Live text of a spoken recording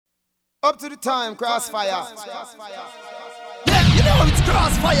Up to the time, CrossFayah. Yeah, you know it's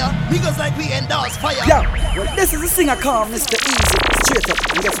CrossFayah because like we endorse fire. Yeah, well, this is a singer called Mr. Easy, straight up.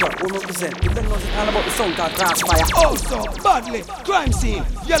 And guess what? 100%. You don't know all about the song called CrossFayah. Oh, so badly, crime scene,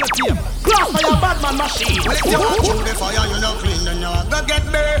 yellow team, CrossFayah, Batman machine. Well, if you want to the fire, you're not clean, then you're gonna get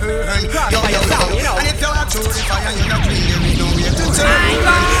burned. CrossFayah sound, you know. And if you want to the fire, you're not clean, there is no way to turn.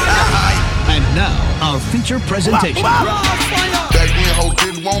 And now, our feature presentation. Back then, hoes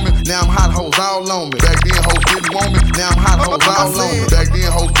didn't want me. Now I'm hot hoes all on me. Back then, hoes didn't want me. Now I'm hot hoes all on me. Back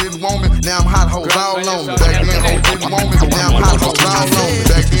then, hoes didn't want me. Now I'm hot hoes all on me. Back then, hoes didn't want me. Now I'm hot hoes all on me.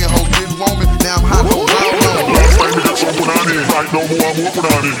 Back then, hoes didn't want me. Now I'm hot hoes all on me. Last time we got some punani, right no more I'm more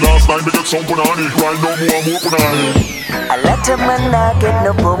punani. Last time we got some punani, right no more I'm more punani. I let a man not get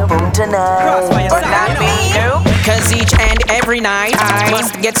no boom boom tonight, but not me. Cause each and every night I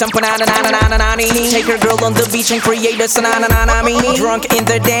must get some punani. Take her girl on the beach and create a sananani. Drunk in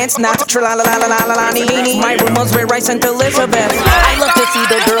the dance, not tra-la-la-la-la-la-la-ni. My room was where I sent Elizabeth. I love to see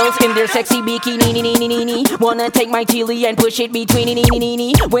the girls in their sexy bikini. Wanna take my chili and push it between.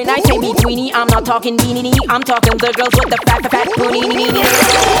 When I say betweeny, I'm not talking beanie. I'm talking the girls with the fat booty.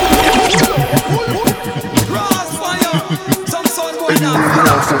 Some son going on. You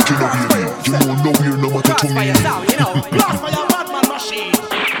know fucking up here. You know we're no matter to me. CrossFayah, Batman machine.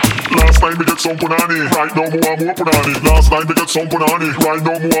 Last time we get some punani, right no more I'm more punani. Last time we get some punani, right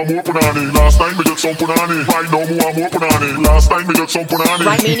no more I'm more punani. Last time we get some punani, right no more I'm more punani. Last time we get some punani.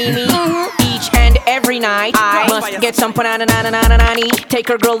 Right, me. Each and every night I must get some punani. Take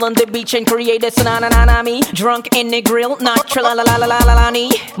her girl on the beach and create a sananani. Drunk in the grill, not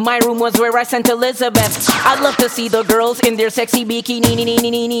tra-la-la-la-la-la-la-ni. My room was where I sent Elizabeth. I'd love to see the girls in their sexy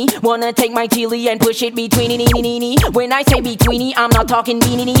bikini. Wanna take my chili and push it between. When I say betweeny, I'm not talking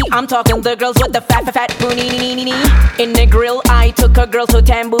beanie. I'm talking the girls with the fat booty. In the grill, I took a girl to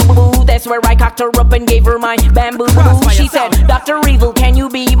Tamboo. That's where I cocked her up and gave her my bamboo. She said, Dr. Evil, can you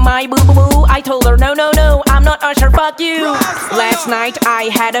be my boo? I told her, no, I'm not Usher, fuck you. Last night, I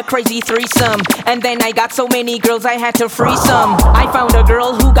had a crazy threesome. And then I got so many girls, I had to free some. I found a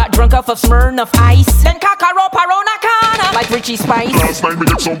girl who got drunk off of Smirnoff Ice. Then Kakaro Parona Kana, like Richie Spice. Last time we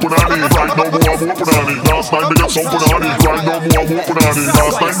get some punani, right no more I'm more punani. Last time we get some punani, right no more I'm more punani.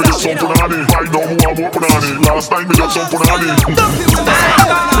 Last time we get some punani, right no more I'm more punani. Last time we get some punani.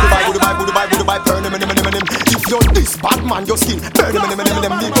 Goodbye, burn him. If you're this bad man, your skin, burn him, me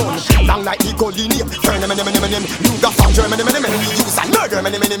gun. Long like Nicolini, burn him, you got from German, me use and murder,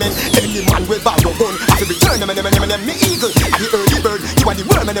 any man will bow your gun, I will return him, me eagle, and the early bird, you are the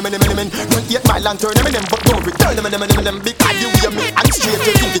worm, don't eat my lantern, but don't return him, because you hear me, and straight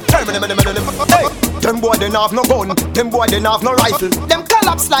you think determined, hey, them boy they have no gun, them boy they have no rifle, them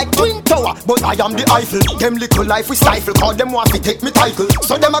collapse like Twin Tower, but I am the Eiffel, them little life we stifle, call them want to take me title,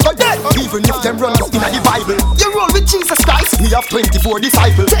 so them a go dead, even if them run up in the Bible. You roll with Jesus Christ, me have 24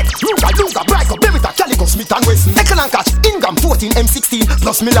 disciples. Take Luga, Brico, Berita, Calico, Smith and Wesson. Take and catch, Ingham, 14, M16,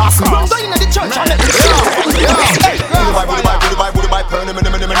 plus me last man. Go in the church and let me hey, goodbye, burn him.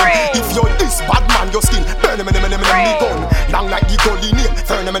 If you're this bad man, your skin, burn him, me gun. Long like the Golden name,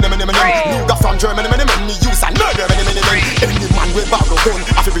 burn him, Luga from Germany, me use and murder, any man will bow the gun,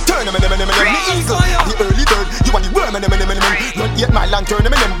 I feel return him, me eagle, the early bird, you are the worm, don't eat my lantern,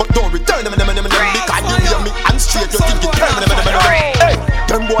 but don't return him, because you hear me and straight you think it turn, hey,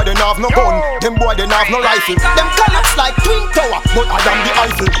 them boy they have no gun, them boy they have no rifle, them collapse like Twin Tower, but I am the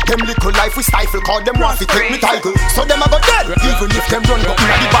Eiffel, them little life we stifle, call them want to take me title, so them a go dead, even if them run up in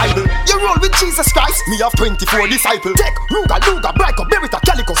the Bible. You roll with Jesus Christ, me have 24 disciples. Take Luga, Brico, Berita,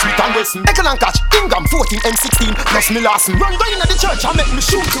 Calico, Smith and Wesson. Take and catch, Ingham, 14, M16, plus me last. Run down in the church and make me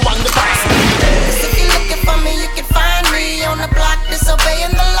shoot you on the cross. If you're looking for me, you can find me on the block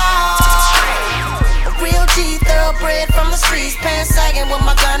disobeying the law. A real G, thoroughbred from the streets, pants sagging with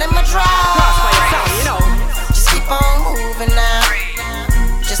my gun and my draw. Just keep on moving now.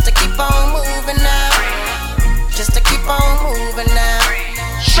 Just to keep on moving now. Just to keep on moving now.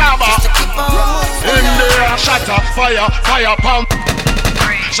 Shabba. Just to keep on moving in now. there, shatter, fire, pump.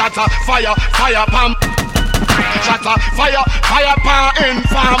 Shatter, fire, pump. Shatter, fire, pump in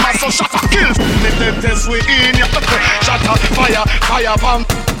farmer. So shatter, kills. Let them test we in ya. Shatter, fire, pump.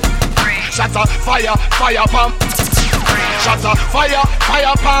 Shatter, fire, pump. Shatter, fire,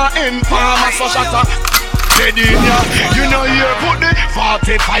 pump in farmer. So shatter. Dead in ya, you know you put the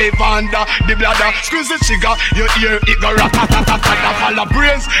 45 under the bladder. Squeeze the trigger, you hear it go rat-a-tat-a-tat. Fall the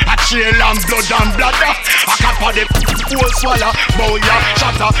brains, a chill and blood and bladder. A cap of the whole swallow, bow ya.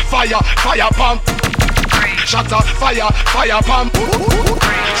 Shatter, fire pump. Shatter, fire pump.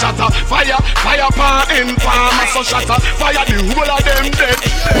 Shatter, fire pump in farmer. So shatter, fire the whole of them dead.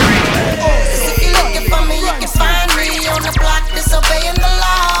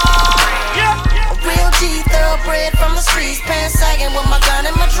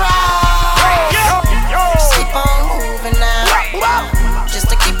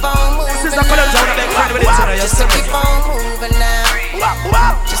 Just to keep on moving now.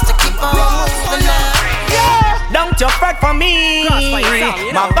 Just to keep on moving now. Don't you fret for me.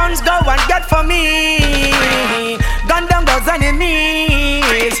 My guns go and get for me. Gun down those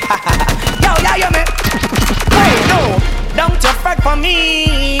enemies. Yo, you me. Hey, no. Don't you fret for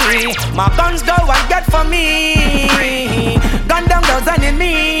me. My guns go and get for me. Gun down those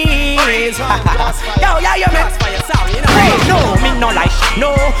enemies. Yo, you me. Hey, no, me no like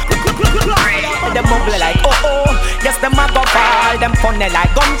no. Them ugly like yes, them a go fall. Them funny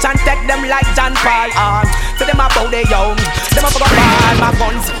like guns and take them like John Paul. So them a bow they young. Them a go fall my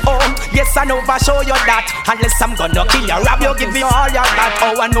guns. Yes, I know if I show you that. Unless I'm gonna kill you, rob you, give me all your got.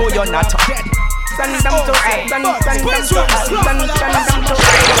 I know you're not dead. Send them to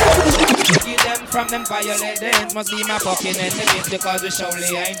Keep them from them violent. Must be my fucking enemies because we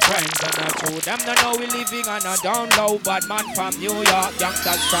surely ain't friends. And I told them no, we living on a down low. Bad man from New York,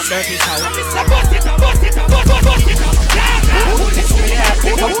 youngsters from dirty south. Bust it up.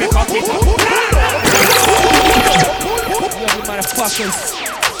 You motherfuckers.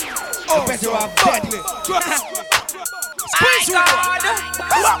 Better off deadly.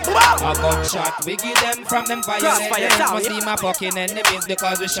 A gunshot, we give them from them violent. Must be my fucking enemies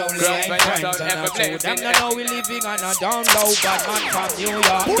because we surely ain't friends. And I told them no, we living on a down low. Bad man from New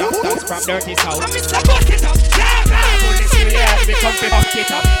York, youngsters from dirty south. Bullets to your head, we come to fuck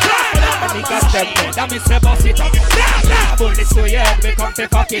it up. Niggas them dead, and me say bust it up. Bullets to your head, we come to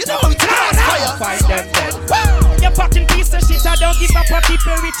fuck it up. Find them dead. You fucking piece of shit, I don't give up on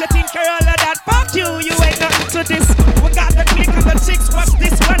people rich. You think you're all of that? Fuck you, you ain't nothing to this. We got the click and the chicks, watch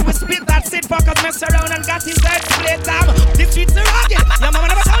this one. We spit that shit, fuckers mess around and got his head split. This streets are rugged. Your mama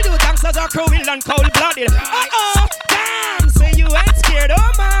never told you gangsters are cruel and cold-blooded. Damn, so you ain't scared,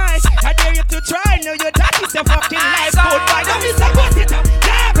 oh my. I dare you to try, know you that is a fucking life code. Why don't we support it up?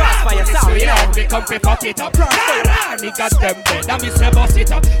 CrossFayah sound, you know. We come to fuck it up. Niggas them dead, and we say bust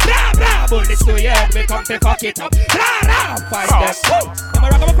it up. Bullets to your head, we come to fuck it up. Find them. I'm a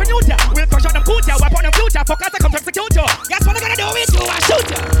rock up a new we'll crush out them cooter, wipe on them future. Fuckers, I come to execute you. Guess what I'm gonna do with you? I shoot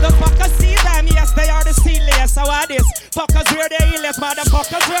you. The fuckers see them, yes, they are the silliest. So what is? Fuckers, we're the illest.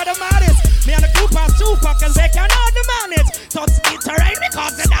 Motherfuckers, we're the maddest. Me and the crew pass two fuckers, they cannot manage. Touch the terrain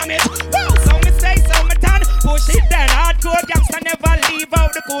because the damage. Whoa, so me stay, so me turn. Push it then, hardcore gangsta never leave out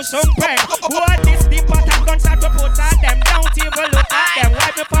the cushion pen. What is the pattern gunshot to put on them? Don't even look at them.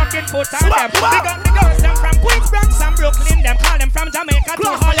 Wipe the fucking foot on them. Big up the girls, them from Queens, Bronx and Brooklyn. Them call them from Jamaica to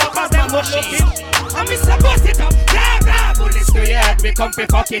Hollywood cause them good looking. And me say bust it up. Bullets to your head, we come to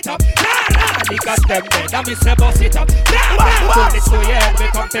fuck it up. Niggas them dead, and me say bust it up. Bullets to your head, we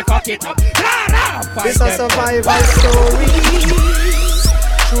come to fuck it up. This a survival story.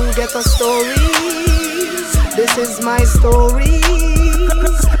 True ghetto stories. This is my story.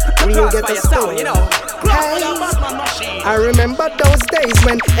 Real ghetto story. Hey, I remember those days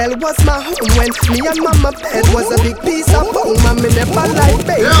when hell was my home. When me and mama bed was a big piece of home. And me never like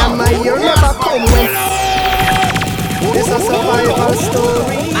bed and my ear never come when. This a survival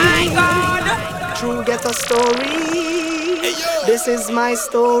story. My God. True ghetto story. This is my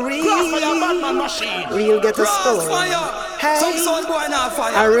story. Real ghetto story. Hey,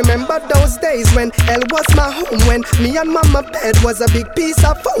 I remember those days when hell was my home. When me and mama bed was a big piece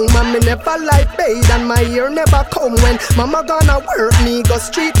of foam. And me never like bed and my ear never come. When mama gonna work, me go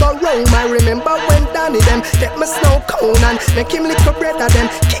street or roam. I remember when Danny them get my snow cone and make him little brother them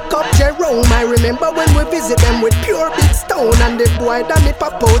kick up Jerome. I remember when we visit them with pure big stone. And the boy Danny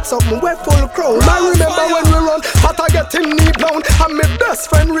pop out something we're full chrome. I remember when we run, but I get in knee blown. And my best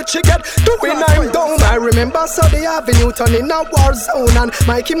friend Richie get doing I'm down. I remember Sunday Avenue turn in a war zone. And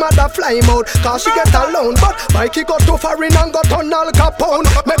Mikey mother fly him out cause she get alone. But Mikey got too foreign and got on Al Capone.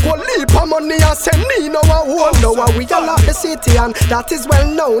 Make one leap of money and send me no a home. Now we all out the city and that is well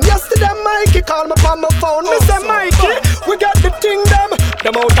known. Yesterday Mikey called me from my phone. Me say Mikey, we got the thing them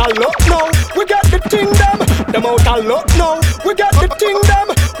out of luck now. We got the thing them out of luck now. We got the thing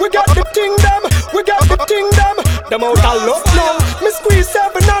them, we got the thing them, we got the thing them out of luck now. Me squeeze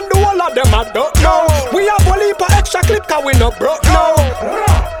 7 and the whole of them I don't know. We have one heap of extra clip cause we no broke now.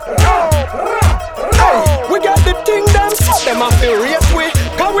 Hey, we got the thing them, so them a feel race we.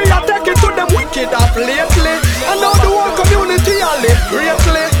 Cause we are taking to them wicked up lately. And now the whole community a live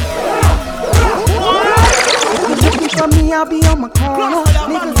greatly. Looking for me, I'll be on my corner.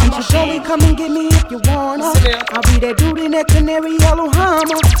 Niggas, you should surely come and get me if you wanna. I'll be that dude in that canary yellow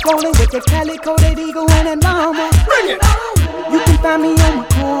Hummer, rolling with the calico, that eagle and that llama. Bring it! You can find me on my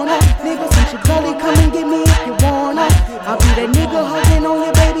corner. Niggas, you should surely come and get me if you wanna. I'll be that nigga hugging on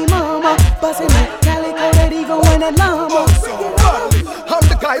your baby mama, busting that calico, that eagle and that llama. I'm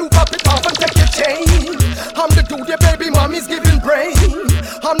the guy who pop it off and take your chain.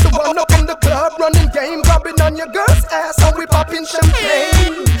 rubbing on your girl's ass and we popping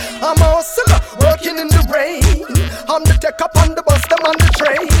champagne. I'm a hustler, working in the rain. I'm the tech up on the bus, them on the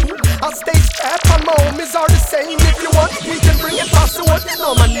train. I stay strapped and my homies are the same. If you want, we can bring it past the world, you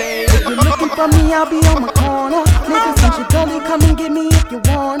know my name. If you're looking for me, I'll be on my corner. Niggas in Chicago, come and get me if you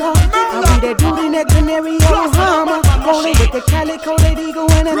wanna. I'll be that dude in that canary yellow hammer. Rolling with the calico, that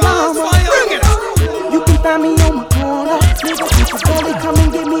eagle and a llama. You can find me on my corner. Niggas in Chicago, come and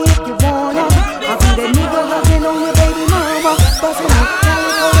get me if you wanna. I'll be that nigga hugging on your baby mama. Bustin' with the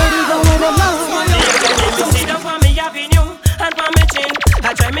calico, that eagle and a llama. Sit down for me avenue and for me chin.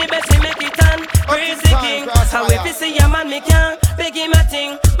 I try me best to make it on crazy king. How if you see a man me can't beg him a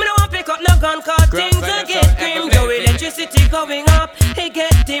thing. Me no want pick up no gun cause things to get grim. The electricity going up, he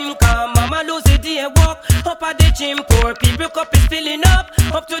get him calm. Mama lose the day walk up at the gym. Poor people cup is filling up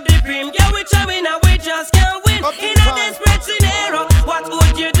to the brim. Yeah we trying and we just can't win. In a desperate scenario, what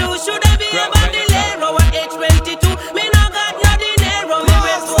would you do? Should I be a bandolero at age 22? Me no got no dinero. Me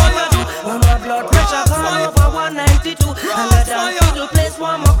went to overdue. My blood pressure come over 192. And let down to the place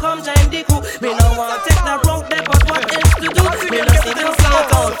one more come join the crew. Me no want take the wrong there, but what else to do? Me no see the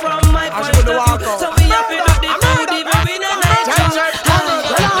out from my point of view. So we have to do the food even in a night job.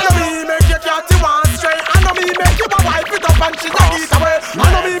 I know me make you cat you want straight. I know me make you wipe it up and she just eat away. I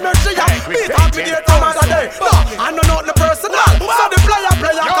know me make she beat up me get some other day. No, I know not the personal. So the player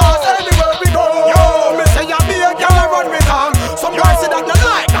cause anywhere we go. Me say you be a girl run me down. Some guys say that not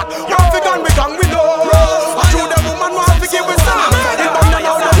like that. One fi gun we gun we know. I show them woman want to give with some. If I'm not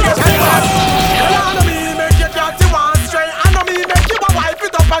out of the I know me make you cat you want straight. I know me make you wipe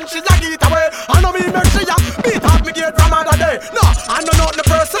it up and she just eat away. I know me make she beat up me get from other day. No, I know not the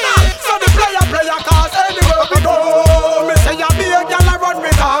personal. So the player cause anywhere we go. Me say you be a girl run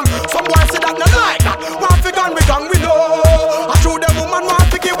me down. Some boys say that not like that. One fi gun we gun we know. I show them woman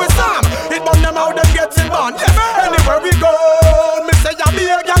want to give with some. It burn them out them getting born. Yes, anywhere we go. Me say you be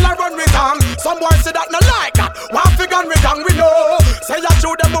a girl run me down. Some boys say that not like that. One fi gun we gun we know. Say you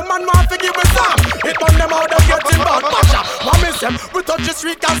show them woman want to give with some. It burn them out them getting born. Masha, what me say? We touch the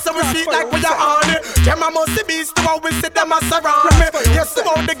street and so we speak like we are on it. Them a must be beast to how we see them a surround me. Yes,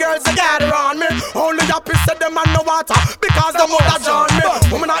 about the girls that gather on me. Only happy said them and no water because the mother join me.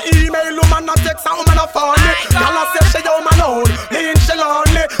 Woman a email, woman a text and woman a phone me. Girl a say she home alone, lean she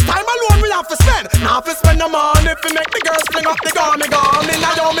lonely. Time alone we have to spend, now have to spend the money. Fi make the girls fling up the gun me.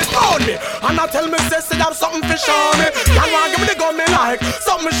 Now you me phone me, and I tell me say she have something to show me. Girl want give me the gun me like,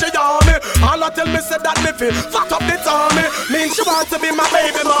 something she on me. All I tell me say that me feel fuck up the tummy. Mean she want to be my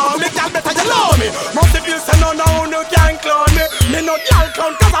baby mommy. Girl better you love me. Most of you say no can't clone me. Me no girl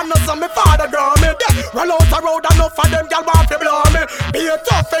clown cause I know some me father grow me. Roll out the road and enough of them girl want to blow me. Be a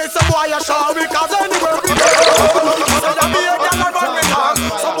tough face a boy a show me. Cause anywhere we go, say you be a girl and run me down.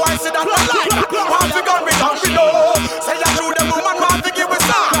 Some boys say that not like that. Want to gun me down we know. Say you shoot them woman want to give us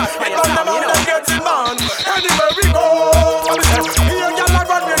some. It gun them out them getting man. Anywhere we go, be a girl and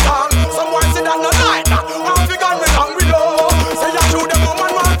run me down. Some boys say that not like that. Want to gun me down we know. Say you shoot them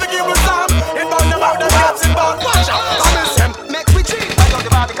woman want to give us some. It gun them out them getting man. Watch out, make we drink. I don't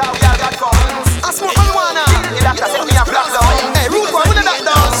give a because we all got guns. I smoke marijuana. The doctor said me a black down. Hey, rude boy, we the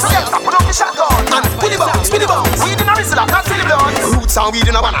doctor. Put up the shotgun and spin the bounce. Weed in a RZA, not Philip Downs. Roots and weed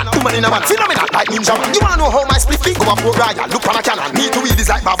in a banana, woman in a van. Phenomenal like Ninja Man. You wanna know how my split feet go up Port Royal? Look on a cannon. Me to weed is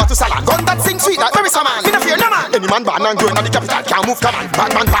like Baba to Salon. Gun that sing sweet like Marissa Man. In a fear, no man. Any man born and growing at the capital can't move command.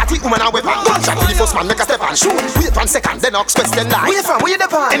 Bad man party, woman and weapon. Gunshot to the first man, make a step and shoot. Wait 1 second, then Ox question line. Where you from? Where you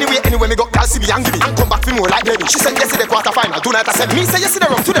depend? Anyway, me go call CB and give it. And come back for more like Lemmy. She said yesterday quarter final. Tonight I said me say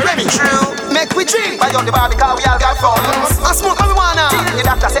yesterday rum to the Remy. True. Make we drink. Buy out the bar because we all got funds. I smoke marijuana. The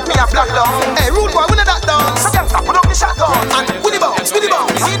doctor said me a black down. Hey, rude boy, we the doctor. So gangsta, put up the shotgun and with the bounce. Weed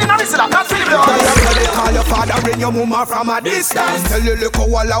in a RZA, not Philip Downs. Call your father and your mama from a distance. Tell you look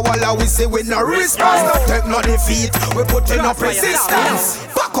walla we say with no response. Not take no defeat, we putting up resistance.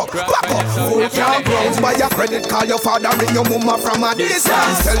 Back up, hold your grounds. Buy your credit, call your father and your mama from a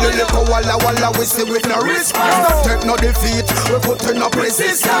distance. Tell you look walla we say with no response. Not take no defeat, we putting up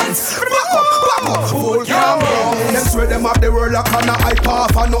resistance. Back up, hold your grounds. Them swear them have the world like on a hype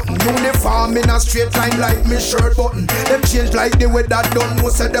off and nothing. Uniform in a straight line like me shirt button. Them change like the way that done, no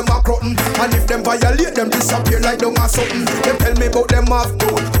say them a cruttin'. And if them violate, them disappear like dung or something. Them tell me about them half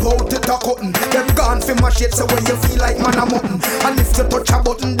gold, bout it a cuttin'. Them gone for my shit, so when you feel like man a mutton. And if you touch a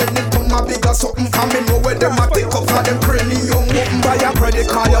button, then it come a bigger something. Come me know where them a pick up for them cranium whoopin'. Buy a credit,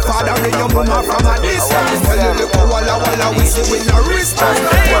 call your father and your mama from a distance. Tell you look walla we say with no response.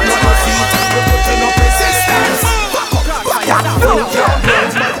 We're not a feet, we're putting up resistance. Back up,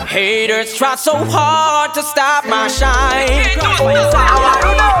 Haters try so hard to stop my shine.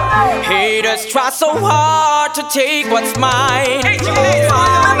 Haters try so hard to take what's mine.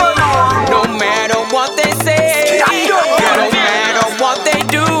 No matter what they say, no matter what they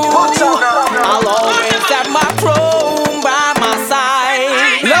do, I'll always have my chrome by my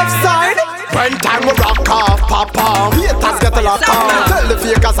side. Left side. When time we rock off, pop off. Haters get a lock off. Tell the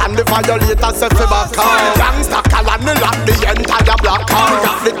fakers and the violators set the back off. Gangsta colony lock the entire block off.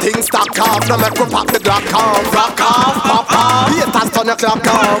 Got the thing stuck off, now make we pop the Glock off. Rock off, pop off. Haters turn your clock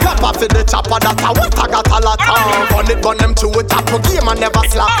off. Clap off in the chopper, that's a what I got a lot of. Burn them to a top, my game and never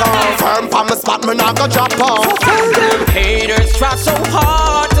slack off. Firm from my spot, me not go drop off. Haters try so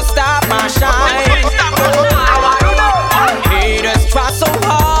hard to stop my shine. Haters try so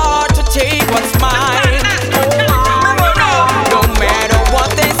hard to take what's mine. No matter what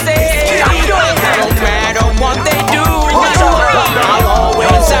they say, no matter what they do, I'll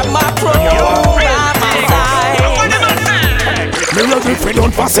always have my crown by my side. Me ready if we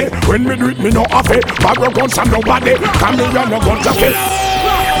don't fuss it. When me do it, me no off it. Barrow guns and nobody. Come me and no gun to fit.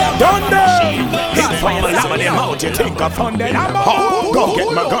 Done them. Hit from a lot of them out. You think of fun then? Oh, go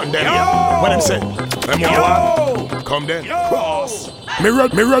get my gun then. What them say? Them come then. Cross. Me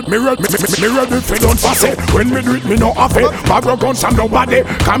ready if we don't fuss it. When me do it, me no off it. Barrow guns and nobody.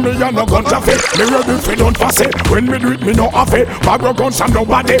 Come me and no gun to fit. Me ready if we don't fuss it. When me do it, me no off it. Barrow guns and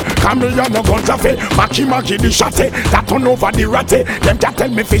nobody. Come me and no gun to fit. Maki the shotty. That turn over the ratty. Them just tell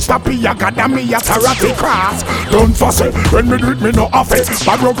me fish stop ya me a karate cross. Don't fuss it. When me do it, me no off it.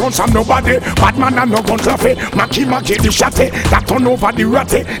 Barrow guns and nobody. Bad man and no gun to fit. Maki the shotty. That turn over the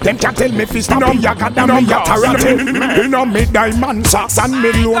ratty. Them just tell me fish stop ya me a karate. You know me diamond socks and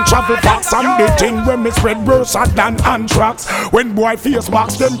me lone travel packs and the thing when me spread worse than anthrax. When boy face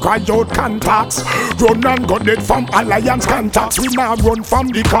box them cry out contacts. Run and go dead from alliance contacts. We now run from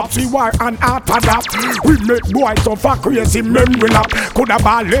the cops. We war and after that we make boy suffer crazy memory lap. Coulda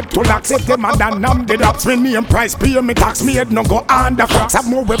ball lip to lax if them a than I'm dead ups. Me name price pay me tax. Me head no go under cracks. Have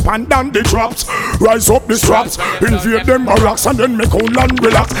more weapon than the drops. Rise up the straps. Invade them barracks and then me cool and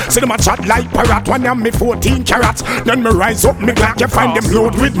relax. See them a chat like parrot. When I'm me 14 carats. Then me rise up me black. You find them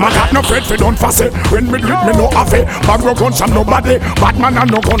load with my cat. No afraid fi don't fuss it. When me do it me no off it. Barrow guns and nobody. Bad man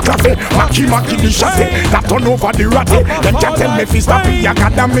and no gun traffic. Maki the shotty. That turn over the ratty. Them just tell me fi stop it. You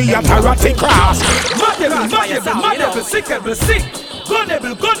got me a karate cross. Madable, sick.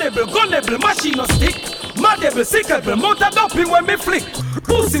 Gunnable, machine no stick. Madable, sickable, motor dumping when me flick.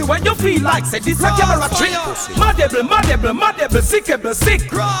 Pussy when you feel like say this a camera trick. Madable, sickable, sick.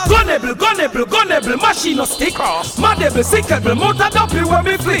 Gunnable, machine no stick. Madable, sickable, motor dumping when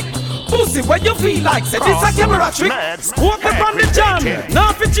me flick. Pussy when you feel like say this a camera trick. Walk up on the jam,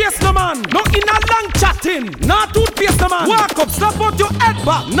 now fi chase no man. No in a long chatting, now toothpaste no man. Walk up, slap out your head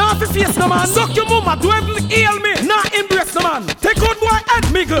back, now fi face no man. Suck your mama, do everything heal me, now embrace no man. Take out boy head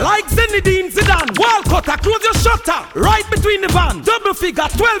miggle, like Zinedine Zidane. Wall cutter, close your shutter, right between the van. Double figure,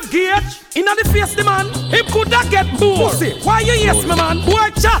 12 gauge, inna the face the man. Him coulda get bored. Pussy, why you yes me man? Boy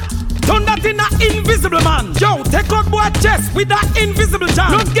chat. Turn that in a invisible man. Yo, take out boy chest with that invisible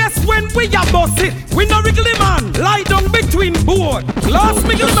jam. Don't guess when we a boss it. We no wriggly man. Lie down between board. Glass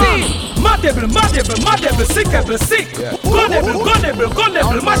miggle man. Madable, sickable, sick.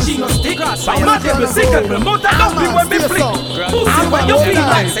 Gunnable, machine no stick. Madable, sickable, motor dumping when we flick. Pussy when you feel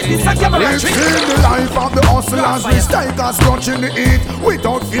like say this a camera trick. Living the life of the hustlers. We stay us crunching the heat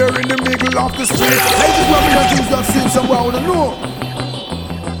without fear in the middle of the street. Ladies, women, and things that seem somewhere on the know.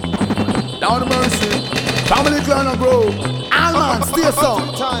 Down the mercy, family clan and grow. Allman, stay so.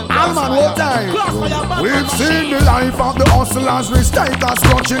 Allman, what time? We've seen the life of the hustlers. We stay us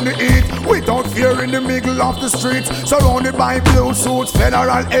crunching the heat without fear in the middle of the streets. Surrounded by blue suits,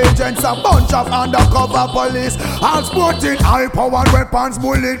 federal agents, a bunch of undercover police. All sporting high-powered weapons,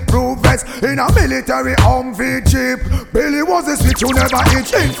 bulletproof vests in a military Humvee jeep. Billy was a switch who never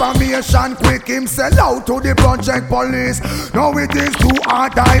itch. Information quick, him sell out to the project police. Now it is too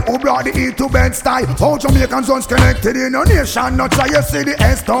hard die who brought the heat to Bed-Stuy. How Jamaicans once connected in a nation. Not try you see the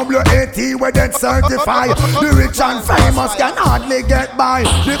SWAT where they certify. The rich and famous can hardly get by.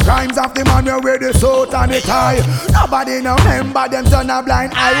 The crimes of the man who wear the suit and the tie. Nobody know remember them turn a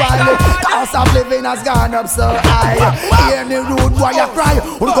blind eye while the cost of living has gone up so high. Hear the rude boy a cry.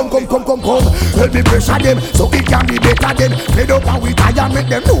 Come. Help me pressure them so it can be better than. Fed up and we tired, make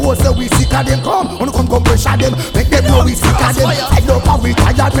them know so we sick of them. Come pressure them, make them know we sick of them. Fed up and we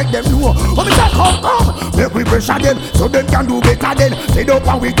tired, make them know. Come, make we pressure them so they can do better than. Fed up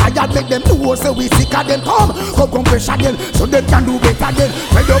and we tired, make them know so we sick of them. Come pressure them so they can do better than.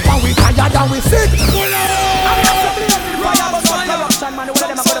 Fed up and we tired and we sick.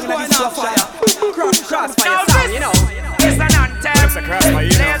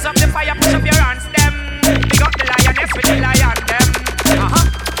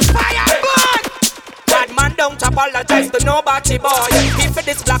 party boy. If it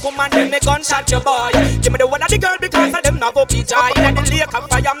this black woman, then me gunshot your boy. Give me the one of the girl because of them not go be joy. And the lake of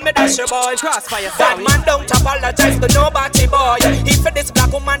fire, me dash your boy. CrossFayah, that man don't apologize to nobody boy. If it this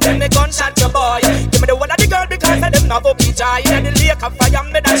black woman, then me gunshot your boy. Give me the one of the girl because of them not go be joy. And the lake of fire,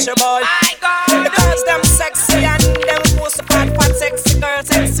 me dash your boy. Because them sexy and them pussy fat sexy girls,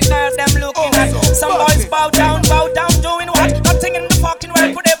 them looking at. Some boys bow down, doing what? Nothing in the fucking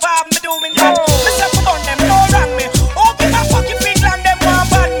world could ever have me doing that. Myself upon them, no wrong me. Open my fucking finger and them want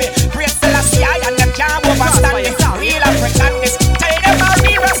ban me. Praise Selassie and them can't overstand me. Real Africanness, tell them a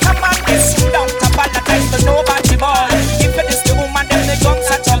real Rastaman this. Don't apologize to nobody boy. If it is the woman, them they gun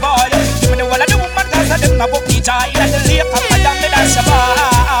such a boy. Give me the wall of the woman, cause of them not go be joy. And the lake of fire, me dash a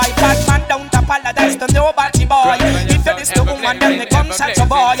boy. Bad man don't apologize to nobody boy. If it is the woman, them they gun such a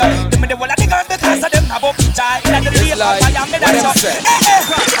boy. Give me the wall of the girl because of them not go be joy. And the lake of fire, me dash a boy.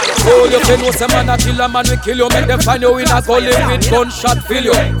 Fool, you fin know some man a kill a man, we kill you. Make them find you in a gully with gunshot fill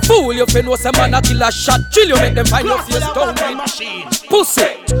you. Fool, you fin know some man a kill a shot chill you. Make them find your face down with machine. Pussy,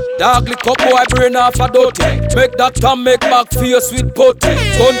 dog lick up boy brain off a dirty. Make that Tom make back face with putty.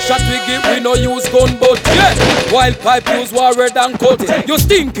 Gunshot we give, we no use gun but yeah. Wild pipe use war red and cut it. You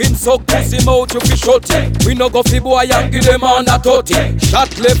stinking suck pussy mouth you fi shut it. We no go fi boy and give them on a tutty. Shot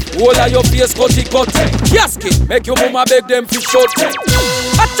left, whole of your face cutty. Yasky, make your mama beg them fi shut it.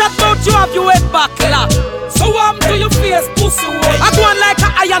 I chat about you have your head back lock. So to your face pussy. I go on like a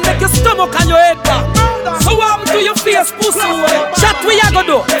iron make your stomach and your head back. So to your face pussy. Chat we a go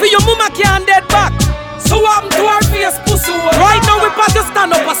do for your mama can't dead back. So to our face pussy. Right now we pass you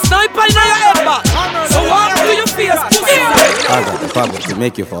stand up a sniper in your head back. So to your face pussy. I got the power to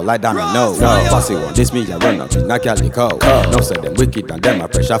make you fall like down the nose. Fassie one, this me, I run up, not CALICO. No say them wicked and them I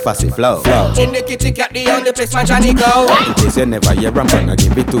pressure Fassie flow. In the kitty cat, the only place my Johnny go. In case you never hear, I'm gonna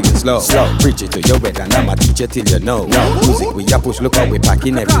give it to you slow. Preach it to your head and I'ma teach you till you know. Music we a push, look how we pack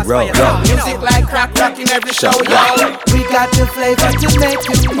in every row. Music like crack in every show, yo. We got the flavor to make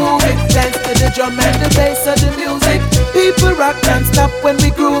you move it. Dance to the drum and the bass of the music. People rock non-stop when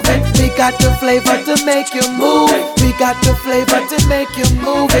we groove it. We got the flavor to make you move. We got the flavor to make you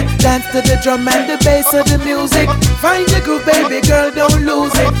move it. Dance to the drum and the bass of the music. Find the groove, baby girl, don't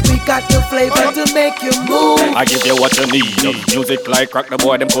lose it. We got the flavor to make you move. I give you what you need. Music like crack, the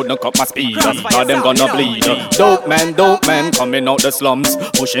boy them couldn't cut my speed. Cause them gonna bleed. Dope man coming out the slums.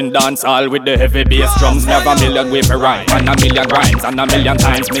 Pushing dancehall with the heavy bass drums. Never million way for rhyme. And a million rhymes. And a million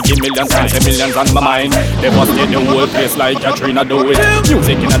times. Making million times. A millions on my mind. They must get the whole place like Katrina do it.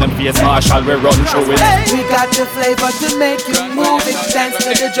 Music in them face, Marshall we run through it. We got the flavor to make you move it. Dance to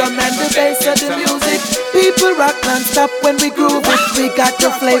the drum and the bass of the music. People rock non-stop when we groove it. We got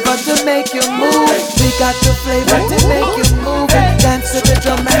the flavor to make you move. We got the flavor to make you move it. Dance to the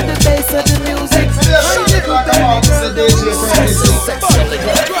drum and the bass of the music.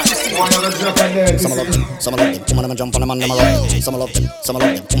 Some of them, woman I'ma jump on them and I'ma rock them. Some of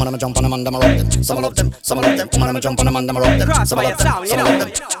them, woman I'ma jump on them and I'ma rock them. Some of them, woman I'ma jump on them and I'ma rock them. Some of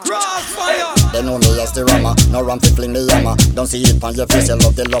them. They know me as the rammer, no ram fi fling the hammer. Don't see it on your face, you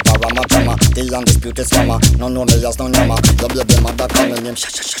love the lover, rama drama. The undisputed slammer, no know me as no yammer. Your baby mother call me name,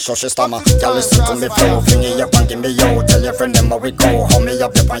 so she stammer. Y'all listen to me flow, fling it up and give me yo. Tell your friend them how we go, hold me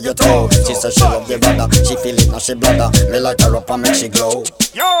up on your toe. She said she love the brother, she feel it now she bladder. Me light her up and make she glow.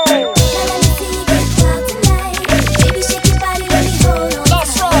 Yo!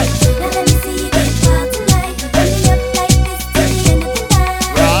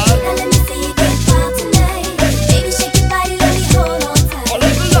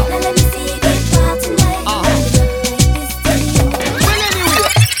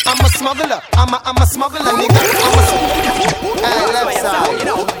 I'm a smuggler, nigga. I'm a smuggler. Left side.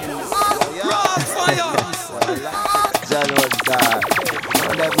 John was that.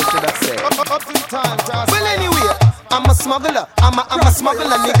 Whatever should I say? Up in time, well, anyway. I'm a smuggler, I'm a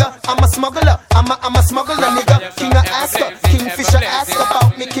smuggler, nigga. I'm a smuggler, I'm a smuggler, nigga. King of Asker, Kingfisher, ask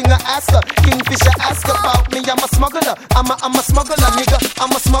about me. King of Asker, Kingfisher, ask about me. I'm a smuggler, I'm a smuggler, nigga.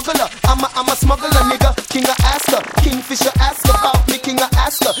 I'm a smuggler, I'm a smuggler, nigga. King of Asker, Kingfisher, ask about me. King of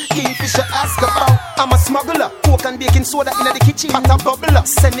Asker, Kingfisher, ask about. I'm a smuggler, coke and baking soda in the kitchen. Pat a bubbler,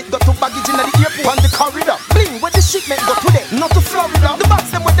 send it go to baggage in the airport. On the corridor, bling where the shipment go today, not to Florida. The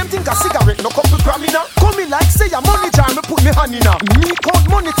bags them where them think a cigarette, no couple gram in. Come in like say I'm money jar, me put me hand in. Me count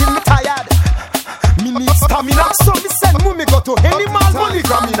money till me tired. Me need stamina, so me send money go to any man money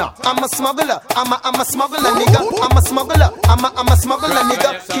gramina. I'm a smuggler, I'm a smuggler, nigga. I'm a smuggler, I'm a smuggler,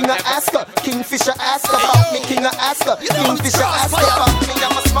 nigga. King of Asker, Kingfisher, ask about me. King of Asker, Kingfisher, ask about me.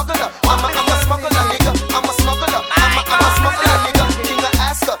 I'm a smuggler, I'm a smuggler, nigga. I'm a smuggler, I'm a smuggler, nigga. King of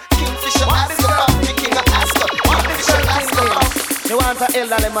Asker, Kingfisher, ask about me. King of Asker, Kingfisher, ask about me.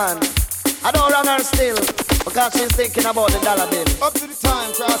 elderly man. I don't run her still because she's thinking about the dollar bill. Up to the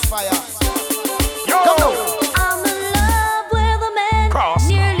time, CrossFayah. Yo! Come on. I'm in love with a man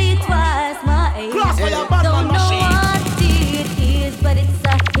nearly twice my age. Don't know what it is, but it's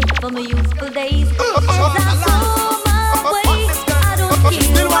a hit from my youthful days. As I go my way, I don't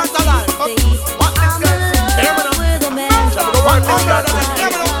care what they say. I'm in love with a man.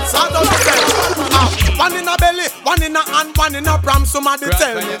 One in a belly, one in a hand, one in a pram. Somebody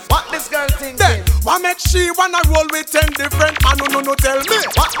tell me what this girl thinking. Then, what make she wanna roll with 10 different man? No, tell me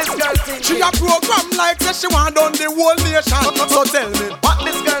what this girl thinking. She a program like say she want done the whole nation. So tell me what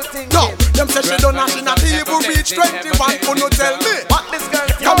this girl thinking. No, them say she done and she not even reach 21. No, tell me what this girl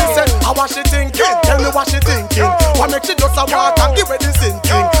thinking. Come me say, how was she thinking? Tell me what she thinking. What make she just a walk and give her the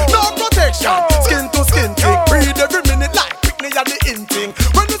sinking? No protection, skin to skin thing. Breathe every minute like me at the in thing.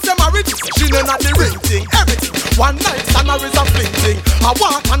 When you say marriage, she know not the ring thing. Everything. One night stand her is a fling thing. I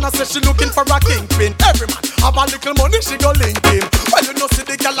walk and I say she looking for a kingpin. Every man have a little money, she go link him. Well, you know see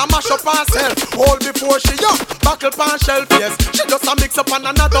the girl a mash up herself. All before she up, buckle pan shelf, yes. She just a mix up and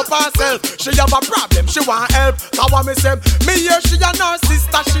a knot up herself. She have a problem, she want help. So what me say, me hear she and her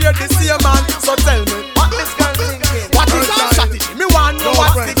sister share the same man. So tell me, what this girl thinking? What is her strategy? Me want know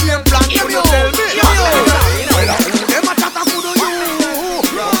what's the game plan. Can you tell me? Them a chat a good on you.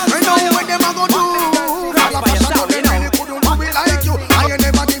 I know what them a go do.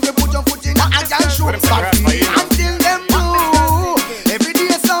 Until them do every day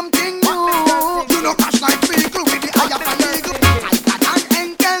something new. You know cash like vehicle with the eye of an eagle. I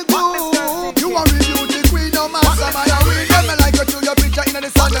can tell you. You are a beauty queen, no matter by the way. Them like you to your picture in the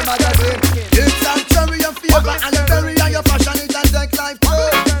sun, them magazine. It's a cherry and fever and a berry and your fashion it and take life.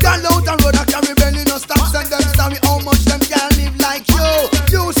 Girl out the road, I carry belly, no stop. Send them story how much them can live like you.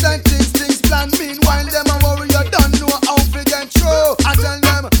 You send things plan. Meanwhile them a worry you don't know how to get through. I tell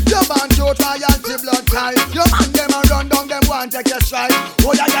them your banjo royalty blood tie. Your man them a run down them want take your stride.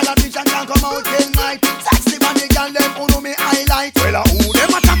 Oh ya yalla bitch and can't come out till night. Sexy money girl them who know me highlight. Well who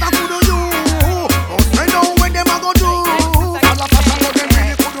them a chat a good on you? I know when them a go do. All the fashion what them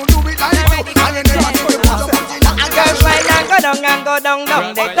really couldn't do it like you. And you never do it put your foot in a Girls right now go down and go down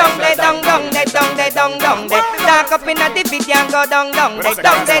down. They down they down down they down they down down. They dark up in the beat and go down down. They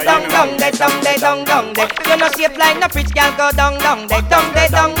down they down down they down they down down. They you know shape like no fridge girl go down down. They down they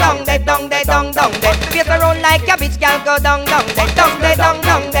down down they down they down down. They face around like a bitch girl go down down. They down they down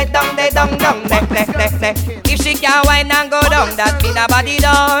down they down they down down. They if she can't whine and go down, that mean her body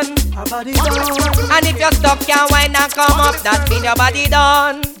done. And if you're stuck can't whine and come up, that mean your body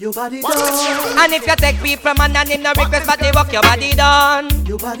done. Your body done. And if you take people from and in no request but they walk, your body done.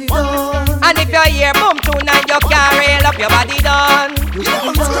 Your body done. And if your ear boom tune and you can't rail up, your body done.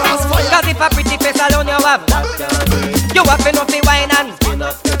 Cause if a pretty face alone you have, you have enough to whine and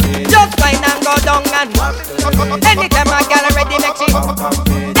just whine and go down and anytime a girl ready make she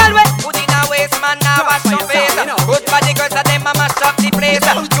girl we put in a waist man now wash your face. Good body girls and them a mash up the place.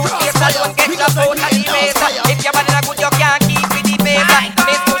 You face alone get just out of the race. If your body not good you can't keep with the pace.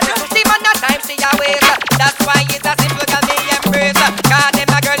 Miss Pussy Pussy man that time she a waste. That's why it's a simple girl me embrace. Cause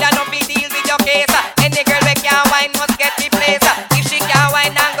them a girl that don't be deal with your case. Any girl we can't whine must get the place. If she can't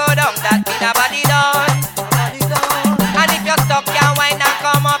whine and go down, that mean her body done. And if you stop can't whine and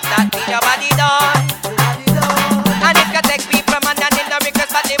come up, that mean your body done. And if you take people from and in the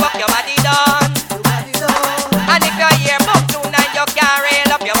request but they walk, your body done. And if your ear book tune and you can't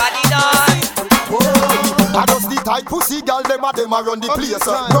rail up, your body done. I just the tight pussy gal, them a run the place.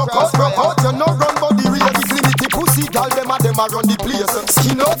 Broke out, you no run but the real dignity pussy gal, them a run the place.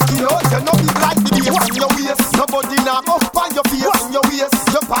 Skin out, you no big like the base in your waist. Nobody now up on your face in your waist.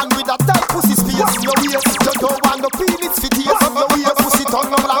 You pan with a tight pussy space in your waist. You don't want no peanuts fit here in your waist. Pussy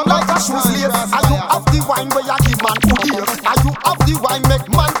tongue long like a shoes lace. And you have the wine where you give man who ears. And you have the wine make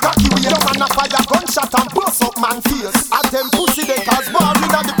man cocky way. Your man a fire gunshot and bust up man face. And them pussy they cause war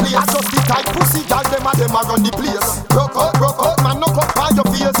in the place. I just the tight pussy gal, them a run the place. Broke out, man knock up on your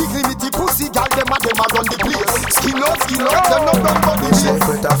face. Dignity pussy gal, them a run the place. Skin out, you no run body shape.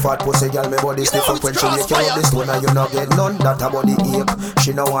 With a fat pussy gal, me body stiff up when she make you up the stone and you not get none. That a body ache.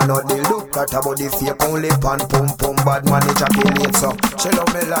 She no want no the look. That a body fake. Only pan pum bad man ejaculate so. She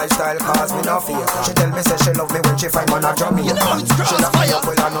love me lifestyle cause me no fake. She tell me say she love me when she find man a Jamaican. She love me up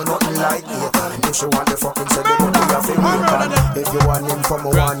well I know nothing like it. If she want the fucking say the money you feel welcome. If you want him for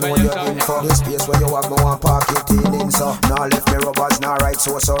me want know you're in for. This space where you have me want park it in so. Now left me rubbers now right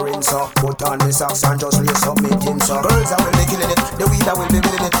so rinse so. Put on me socks and just lace up me tin so. Girls I will be killing it. The weed I will be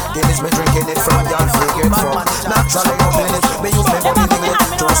billing it. Guinness me drinking it from y'all fake it from. Naturally I'm feeling it. Me use me body living it.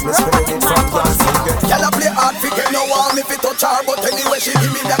 Trust me spirit it from y'all fake it. Girl a play hard fi get no warm if it touch her, but anyway she give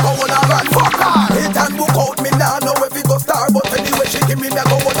me me go on a run. Fuck her. Hit and book out me now know if it go star, but anyway she give me me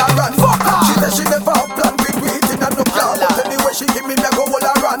go on a run. Fuck her. She said she never have plan with waiting and no car, but anyway she give me me go on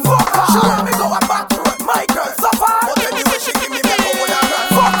a run. Fuck her. She want me go a back road, my girl suffer, but anyway she give me me go on a run.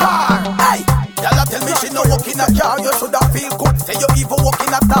 Fuck her. Hey, girl a tell me she no walk in a car, you shoulda feel good. Say you even walk in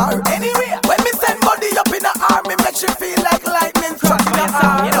a tar. Anyway, when me send body up in a arm, me make she feel like lightning struck in a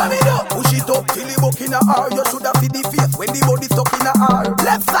arm. What me do? Push it up till he walk in a R. You shoulda feel the face when the body stuck in a R.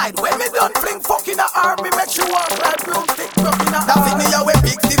 Left side when me done fling fuck in a R, me make she walk like broomstick stuck in a R. That fit me away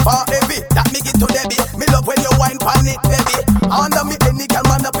big stiff or heavy. That me get to Debbie. Me love when you wine pan it, baby. Under me penny, girl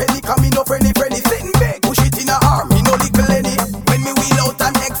man a penny, come me no friendly. Sitting big, push it in a R, me no little any. When me wheel out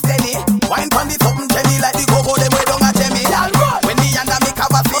and extend it, wine pan it something Jenny like the go-go them way down a Jemmy. When me and me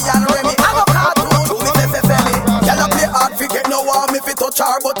Kabasi and Remy, I go cartoon to me necessarily. Girl a play hard fi get no warm if it touch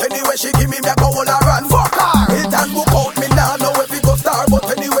her, but anyway she give me a go all a run. Fuck her. Hit and book out me now know if it go star, but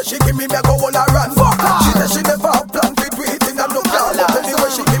anyway she give me a go all a run. Fuck her. She said she never have plan fit with it in a no car, but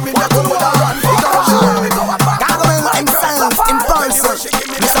anyway she give me a go all a run. Fuck her. She give me go a back. Government himself in person,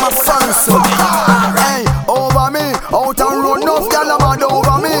 Mr. Fancy. Hey, over me, out and run enough gyal a mad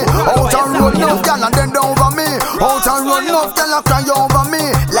over me, out and run enough gyal and then over me, out and run enough gyal a cry over me,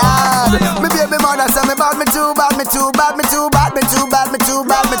 lad. Me baby mother say me bad, me too bad, me too bad, me too bad, me too bad, me too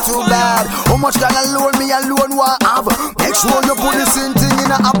bad, me too bad. How much gyal alone me alone want have? Make sure you put the same thing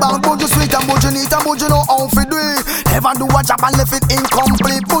in a bank. Buju sweet and buju neat and buju know how fi do it. Never do a job and left it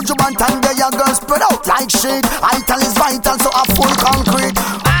incomplete. Buju bantan there your girl spread out like shit. Vital is vital so a full concrete.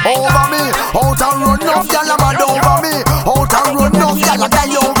 Over me, out and run enough gyal a mad over me, out and run enough gyal a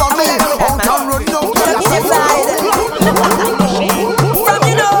die over me, out and run enough gyal a From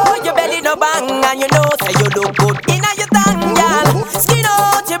you know your belly no bang and you know say you look good inna your tongue, girl. Skin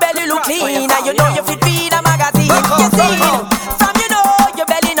out your belly look clean and you know you fit feed a magazine. You see, from you know your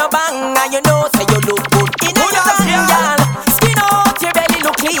belly no bang and you know say you look good inna your tongue, girl. Skin out your belly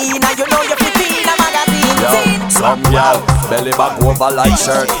look clean and you know you fit feed a magazine. Some y'all belly back over like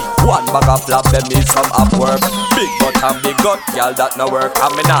shirt. One bag of flap, them need some up work. Big butt and big gut, y'all that no work.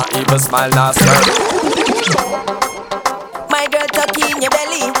 And me not even smile, not smirk. My girl tuck in your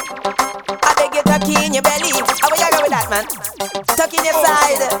belly, I beg you tuck in your belly. How will you go with that, man? Tuck in your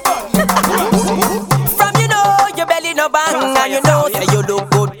side. From you know your belly no bang and you know say you look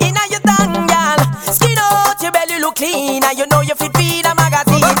good inna your tongue, girl. Skin out your belly look clean and you know you fit feed a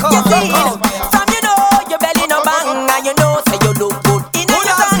magazine. You see, from you know your belly no bang and you know say you look good inna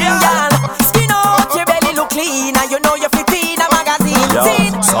your tongue, girl. Skin out your belly look clean and you know you fit feed a magazine. Yo,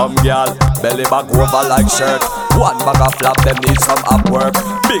 some y'all belly back over like shirt. One bag of flap, them need some up work.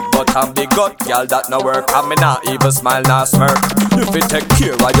 Big butt and big gut, y'all that no work. And me not even smile, not smirk. If you take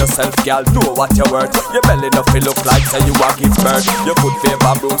care of yourself, y'all know what you're worth. Your belly no feel look like say you a give birth. You put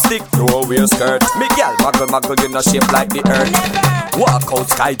favor broomstick, no wear skirt. Me gal muggle, you no shape like the earth. Walk out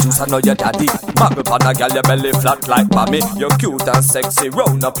sky juice, I know your daddy. Muggle pan a gal, your belly flat like mommy. You're cute and sexy,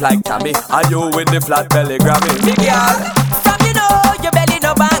 round up like Tammy. And you with the flat belly Grammy. Me gal, from you know your belly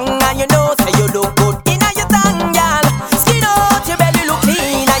no bang and you know say you look good inna your tongue, girl. Skin out your belly look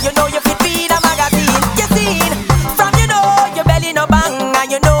clean and you know you fit feed a magazine. You see, from you know your belly no bang and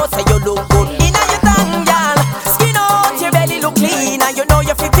you know say you look good inna your tongue, girl. Skin out your belly look clean and you know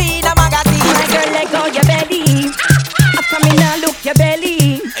you fit feed a magazine. My girl, let go your belly. I come in and look your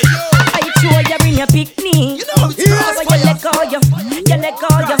belly. I show you bring your picnic. So you let go your, you let go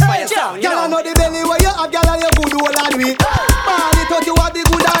your. Girl, I know the belly where you have, girl, and you good all and we. Man, it thought you had the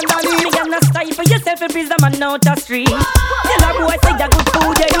good underneath. Me gonna style for yourself and freeze a man out the street. Tell a boy say you good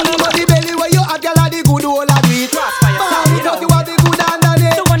food you Girl, I know the belly where you have, girl, and the good all and we. Man, it thought you had the good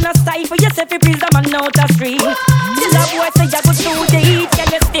underneath. So wanna style for yourself and freeze a man out the street. Tell a boy say you good food you eat.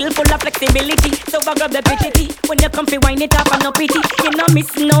 Girl, you still full of flexibility. So I grab the pretty when you come fi wind it up and no pity. You no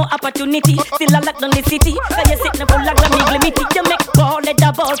miss no opportunity. Still a lock down the city. Cause you sit no full of glammy. You make ball let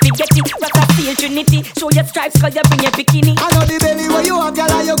the ball forget it. Rock a steel trinity. Show your stripes cause you bring your bikini. I know the belly where you have,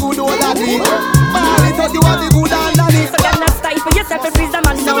 girl, and you good all and we. Man, it thought you had the good underneath. So gonna style for yourself and freeze a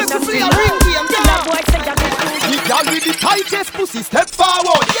man out the street. Tell a boy say you good food. The girl with the tightest pussy step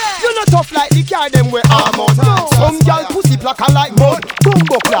forward. You not tough like the car them with armor. Some girl pussy placker like mud.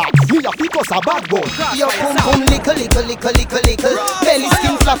 Bumbo clap, me a pick us a bad boy. Your pum pum lickle. Belly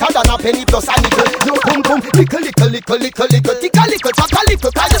skin flatter than a penny plus a nickel. Your pum pum lickle. Ticka lickle, chaka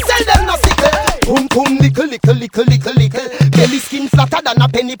lickle, cause you sell them no sickle. Pum pum lickle. Belly skin flatter than a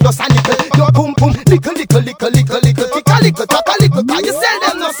penny plus a nickel. Your pum pum lickle. Ticka lickle, chaka lickle, cause you sell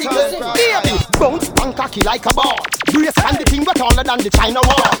them no sickle. Baby, bounce, bank cocky like a ball. Brace and the thing but taller than the China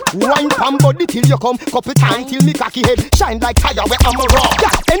wall. Wine from body till you come, couple time till me cocky head shine like tire where I'm a raw.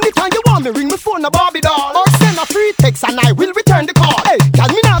 Yeah, anytime you want me ring me phone a Barbie doll or send a free text and I will return the call. Hey, can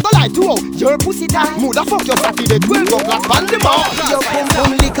me not go lie to you? Your pussy tight, mood a fuck your Saturday 12 o'clock on the ball. Your pum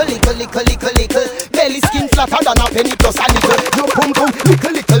pum lickle lickle lickle lickle lickle, belly skin flatter than a penny plus a nickel. Your pum pum lickle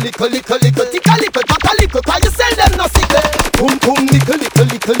lickle lickle lickle lickle, tick a lickle, tat a lickle, 'cause you sell them no sickle. Pum pum lickle lickle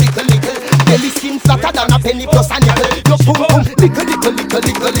lickle lickle lickle, belly skin flatter than a penny plus a nickel. Your pum pum lickle lickle lickle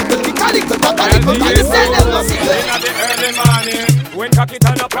lickle lickle, tick a lickle, tat a lickle, 'cause you sell them no sickle. In the early morning, when cocky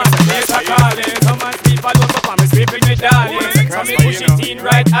turn up and the place a calling, some man sleep alone, but for me sleep with me darling. So me push it in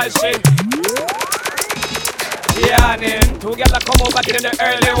right as shit. Yawning, two gyal come over in the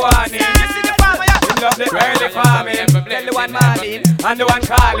early warning. We love the early farming, tell the one morning and the one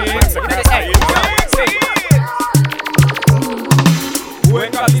calling.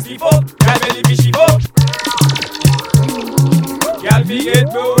 When cocky sleep up, gyal belly be sheep up. Gyal be get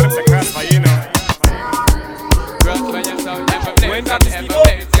blue. That's a CrossFayah, you know. When cocky sleep up,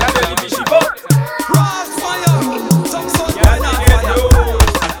 gyal belly be sheep up.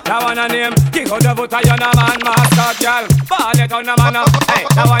 That one a name, kick out the foot, you know man, mascot girl. Ball it on the man, hey.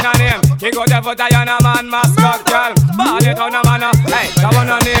 That one a name, kick out the foot, you know man, mascot girl. Ball it on the man, hey. That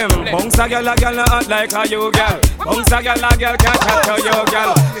one a name, bounce a girl not hot like a you girl. Bounce a girl can't catch to you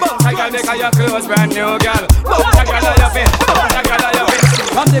girl. Bounce a girl because your clothes brand new girl. Bounce a girl on your feet, bounce a girl on your feet.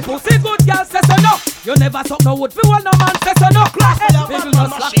 From the pussy good girl say so no. You never suck no wood for one no man say so no. People no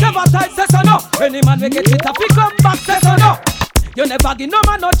slack never tight say so no. Any man we get it a pick come back say so no. You never give no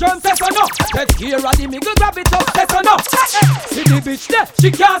man no germ, say so no. Let's hear a the mingle, grab it up, say so no. See the bitch there, she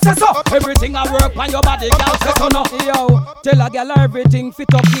can't say so. Everything I work on your body, girl, say so no. Yo, tell a girl everything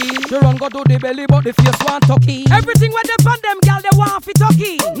fit okay. She run go to the belly, but the face want tucky. Everything where they pan them, girl, they want fit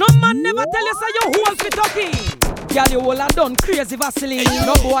okay. No man never tell you say you hold fit okay. Girl, you all a done crazy Vaseline.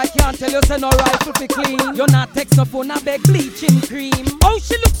 No boy can't tell you say no rifle fi clean. You not text no phone, I beg bleaching cream. Oh,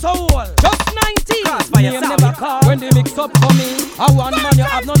 she look so old, just 19. Name never call when they mix up for me. I want man, you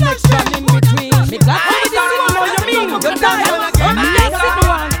have no next one in between. Me glad for this, you know you mean. You die, I'm mixing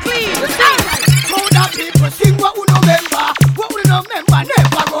one clean. How the people sing what you remember. What you remember,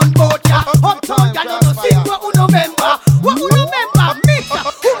 never run boat ya. Uptown, you know sing what you remember. What you remember, mix.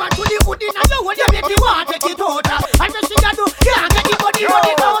 Woman to the hood in a your hole, you make the water take it out. And the thing you do, can't get the body on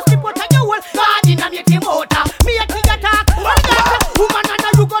the house. People tell you well, God in a make the motor. Me a thing attack. Woman and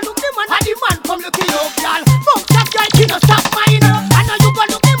you go look the man, and the man come look you up, y'all. Fuck that guy, you know stop mine. And now you go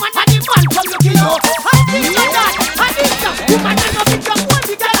look the man, and the man come look you up. And this and that, and this and woman and no bitch just one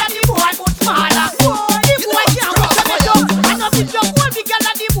bigger than the boy but smaller. The boy can't walk on the dog. And no bitch just one bigger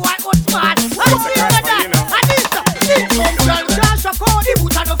than the boy but small. And this and that, and this girl can't shock out the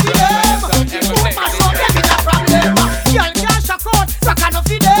boot and no feed them. The boot mash up, them is a problem. Girl can't shock out, rock and no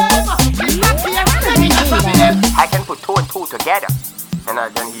feed them. It's not here, them is a problem. I can put 2 and 2 together. And I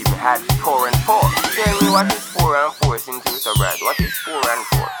can even add 4 and 4. Tell me what is 4 and 4 since you so bright. What is 4 and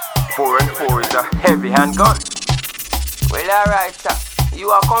 4? 4 and 4 is a heavy handgun. Well, alright, sir. You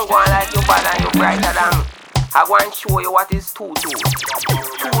are come going like you bad and you brighter than me. I go and show you what is 2 2. 2 2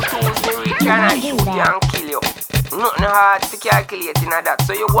 is the reach and I shoot you and kill you. Nothing hard to calculate in that.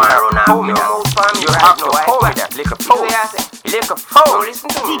 So you go and run out your mouth for me right now. I hold that. Like a fool. Like a fool. Listen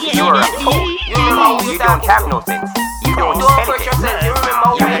to me. You're a fool. You remember you don't have no sense. You don't hurt yourself. You remember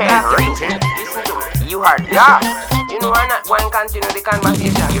how you can't reason. Listen to me. You are dark. You know I'm not going to continue the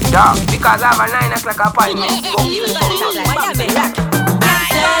conversation. You dark. Because I have a 9 o'clock appointment. Go kill something.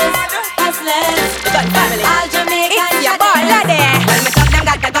 All Jamaican, your boy, lady. When me stop them,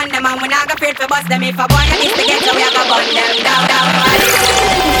 got the gun them, and we not go afraid to bust them. If I want you, it's to get so we have to burn them down.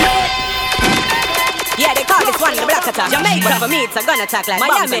 Yeah, they call this one the black attack. Jamaica for me, it's a gun attack like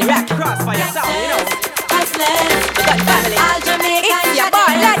Miami rap. CrossFayah sound, you know. All Jamaican, your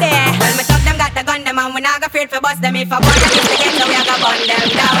boy, lady. When me stop them, got the gun them, and we not go afraid to bust them. If I want you, it's to get so we have to burn them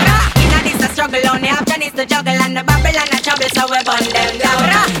down. Inna this a struggle, only option is to juggle, and the Babylon and the trouble, so we burn them down.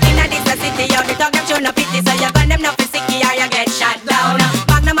 Inna this a city, yo, the talk them show no pity, so you gun them no physicky or you get shot down.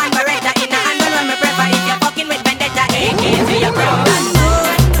 Magnum and Beretta in a hand, when me prefer if you're fucking with Vendetta, AK to your crown.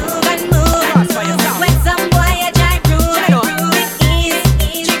 Gun move, when some boy you try prove with ease,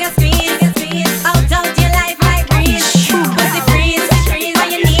 trigger squeeze, out your life like breeze, pussy freeze, on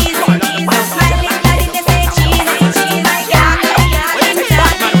your knees, smiling that in the say cheese, like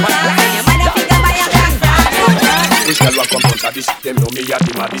This girl walk come front of this, them know me a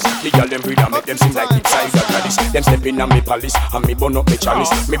the maddest. The girl them breed and make them seem like big size of daddy. malice. Them stepping on me palace and me burn up me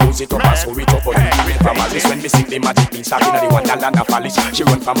chalice. Me booze it up and so it up on me from Alice. When me sing the magic beat, starting at the one that land of Alice. She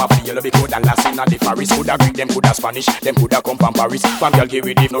run from a field because and last in the forest. Coulda Greek, them coulda Spanish, them coulda come from Paris. From girl give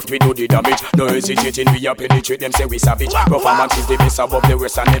we the enough, we do the damage. No hesitating, we a penetrate them, say we savage. Performance is the best above the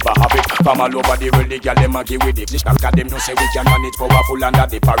rest and never have it. From all over the world, the girl them a give with the glitch. Cause them no say we can manage powerful under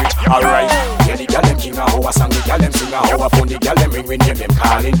the parrot. Alright, yeah the girl them king a how a song, the girl them sing a how a phone, the girl them ring when name them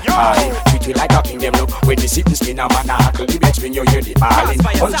calling. Treat we like a king them look. When the sitting spin a man a hackle, the bitch when you hear the balling.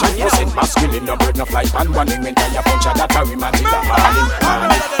 100% masculine, no bird no fly, and one thing when you punch a that a romantic a balling.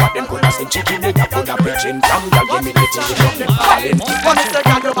 But them coulda sing chicken, they coulda preaching. From girl give me the thing, they love them balling. When me say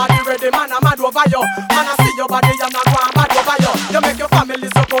girl your body ready, man I'm mad over you. Man I see your body and I go I'm mad over you. You make your family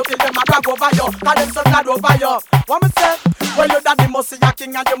support till them a grab over you. Cause them so glad over you. What me say? Well your daddy must see a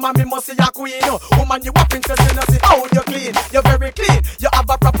king and your mommy must see a queen. Woman you a princess, you know see how you clean. You're very clean, you have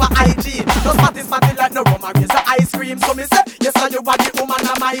a proper hygiene. No spotty like no Roma raise a ice cream. So me say, yes sir you are the woman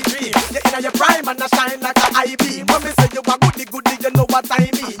of my dream. You in your prime and I shine like a high beam. When me say you a goody, you know what I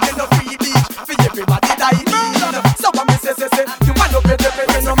mean. You know free beach, for everybody die mean. So when me say, you want no better,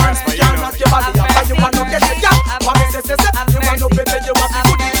 no man can't rock your body up. You want no get it, yeah. When me say, you want no better, you want the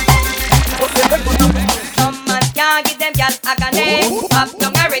goody. Some man can't give them girl agony. Up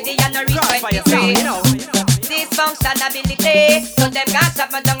down already and no reach 23. Dysfunctionability, so them got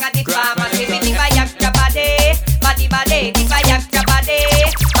up and down at the pharmacy. With the Viagra body, body, the Viagra body,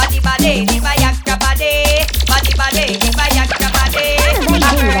 body, the Viagra body, body, the Viagra body. I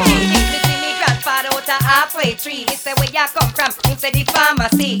heard he see me grandfather out a halfway tree. He say where you come from? He say the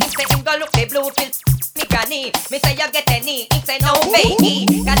pharmacy. He say him go look the blue pill. Me granny, me say you get any. He say no baby.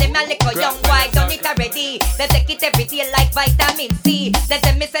 Got them a little young boy done it already. They take it every day like vitamin C. They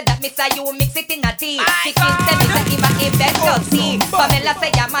tell me say that me say you mix it in a tea. Chicken say me say him a infectious C. Pamela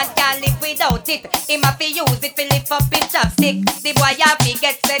say a man can't live without it. Him a fi use it fi lift up him chopstick. The boy a fi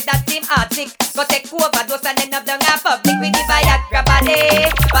get said that him heart sick. Go take overdose and end up down a public with the Viagra body,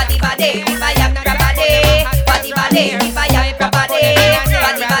 body, the Viagra body, body, the Viagra body,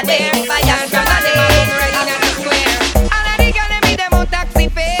 body, the Viagra body.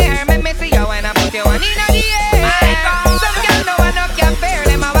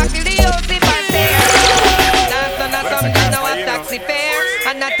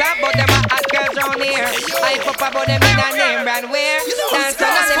 I pop about them in a name brand wear. Dance on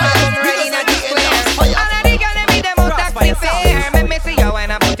them and ready in the square. All of the girls them with them out taxi fare. Make me see you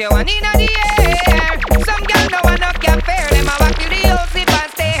when I put you one in the air. Some girls no one up can fare. Them a walk to the house if I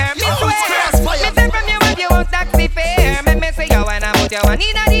stare. Me swear, me say from you if you out taxi fare. Make me see you when I put you one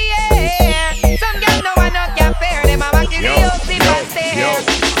in the air. Some girls no one up can fare. Them a walk to the house if I stare.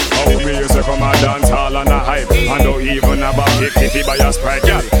 How we used to come a dance hall and a hype. And don't even have a 50 by a Sprite,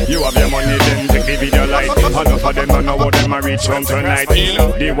 girl. You have your money, then take the video light. Enough of them don't know what them a reach home tonight.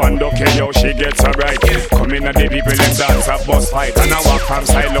 The one don't care how she gets her right. Come in and the people them dance a bus fight. And I walk from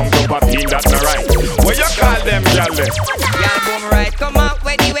Silong to Papine, that's not right. What you call them, girl? Girl, boom right, come up,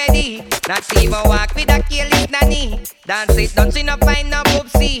 ready. Not even walk with a careless nanny. Dance it, don't see no find no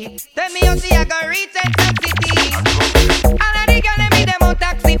boopsie. Tell me how see I go reach Central City. All of the girls them with them out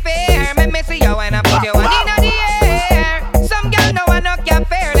taxi fare. Make me see you when I put you one in the air. Some girl no one no can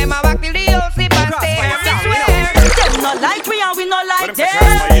fare. Them a walk till the house if I stare. Me swear. Them no like we and we no like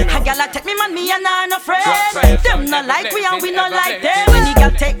them. A girl a take me man, me and I no friend. Them no like we and we no like them. When the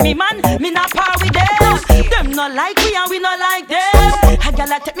girl take me man, me not par with them. Them no like we and we no like them. A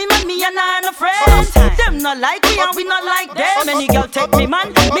girl a take me man, me and I no friend. Them no like we and we no like them. Any girl take me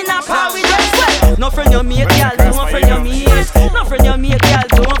man, me not par with them. No friend you meet, girl, don't friend you meet. No friend you meet, girl,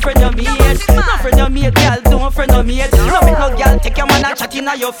 don't friend you meet. No friend you meet, girl, don't friend you meet. No make no girl take your man and chat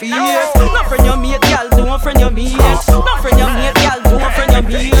inna your face. No friend you meet, girl, don't friend you meet. No friend you meet, girl, don't friend you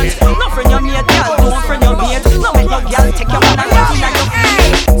meet. No friend you meet, girl, don't friend you meet. No make no girl take your man and chat inna your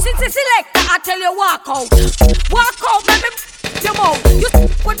face. Since it's selector, I tell you walk out, baby. You mouth. You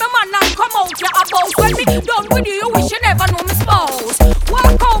with my man and come out, you're about. When me done with you, you wish you never know me spouse.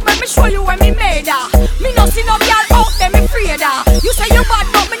 Walk out, let me show you when me made her. Me no see no girl out there, me afraid her. You say you bad,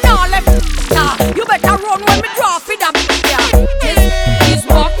 but me nah left. Nah, you better run when me draw for that. He's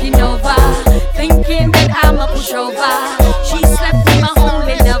walking over, thinking that I'm a pushover. She slept with my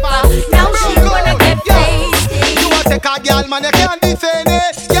only lover. Now she gonna get tasty. You want take a girl, man, you can't defend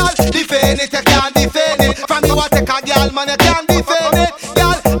it. Girl, defend it, you can't defend it. From you want take a girl, man, you can't defend it.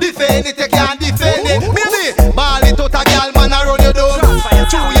 Girl, defend it, you can't defend it. Baby, ball it out a girl, man, I run you down.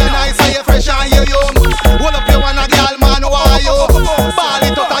 Chew you nice and you fresh and you young. Hold up you want a girl, man, who are you? Ball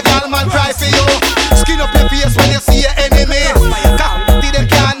it out a girl, man, cry for you. Skin up your face when you see your enemy. Cause them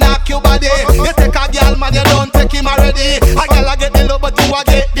can't knock your body. You take a girl, man, you don't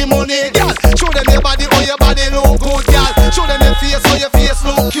money, girl. Show them your body, how your body look good, girl. Show them your face, how your face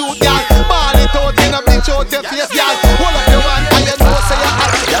look cute, girl. Ball it out in a bleach out your face, girl. Hold up your hand and you know say you're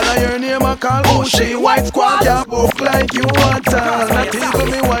hot. Girl, I hear name a call, oh she white squad, yeah, buff like you want her. Not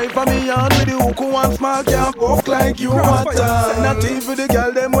even me wife and me yarn with the hook who want small, yeah, buff like you want her. Not even the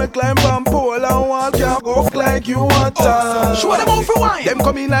girl them we climb from pole and walk, yeah, buff like you want her. Show them out for wine. Them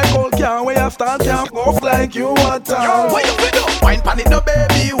come in like old car, where you start, yeah, buff like you want her. What you do? Wine pan it no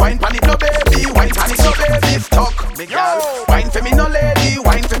baby, wine pan it no baby, wine pan it no baby, stuck. Big girl, wine for me no lady,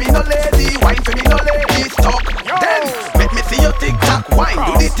 wine for me no lady, wine for me no lady, stuck. Then make me see your tic tac, wine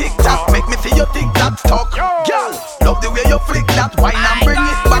do the tic tac, make me see your tic tac stuck. Girl, love the way you flick that wine and bring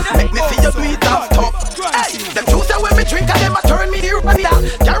it back, make me see you do it and stop. Hey, them two say when me drink and them a turn me the runner.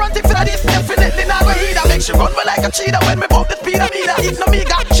 Guarantee for this definitely not go heed. Make she run me like a cheetah when me bump the speed of meter. If no me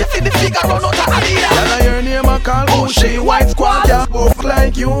got, she see the figure run out of Adidas. Girl, I hear name a call, oh she white squad, yeah, buff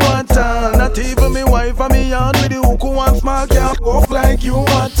like you want her. Not even me wife and me yarn with the hook who want small, yeah, buff like you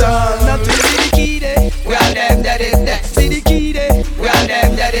want her. Not even see the key there, we are them that is there. See the key there, we are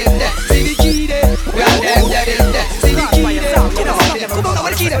them that is there. See the key there, we are them that is there. See the key there, come on,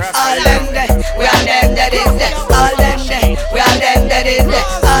 what the key there? All them there, we are them that is there. All them there, we are them that is there.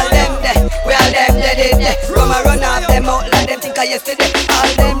 All them there, we are them that is there. Come and run off them out like them think of yesterday. All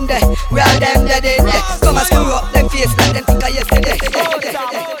them there, we are them that is there. Come and screw up them face like them think of yesterday.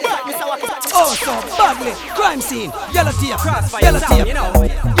 Oh, so badly, crime scene, yellow tape, yellow tape,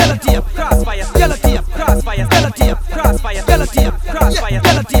 yellow tape, CrossFayah, yellow tape, CrossFayah, yellow tape, CrossFayah, yellow tape, CrossFayah,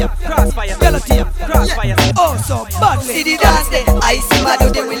 yellow tape, CrossFayah, yellow tape, CrossFayah. Oh, so badly. See the dance day, I see my do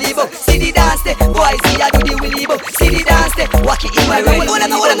the willy bow. See the dance day, boy see I do the willy bow. See the dance day, walk it in my way. Hold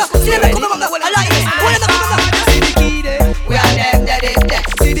on, see them come on, I like it. Hold on. See the key day, we are them that is there.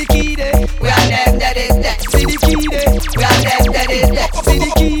 See the key day, we are them that is there. See the key day, we are them that is there. See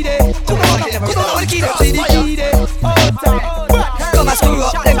the key day, come on, what the key day? See the key day. Come and screw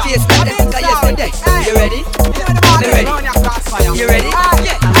up them face like them think of yesterday. You ready? You ready? You ready?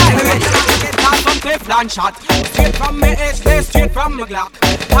 Yeah, you ready? Teflon shot, straight from me HK, straight from me Glock.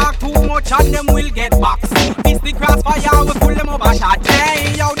 Talk too much and them will get boxed. This the CrossFayah, we pull them over shot.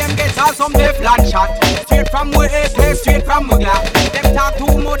 Hey, yo, them get all some Teflon shot. Straight from me HK, straight from me Glock. Them talk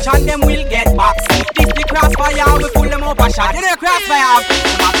too much and them will get boxed. This the CrossFayah, we pull them over shot. You know CrossFayah. I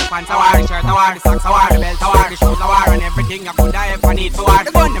wear the pants, I wear the shirt, I wear the socks, I wear the belt, I wear the shoes, I wear and everything I could ever need to wear.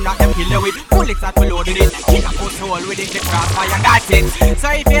 The gun them not them kill you with bullets that we loaded it. Kill a pussy hole with it, the CrossFayah, that's it.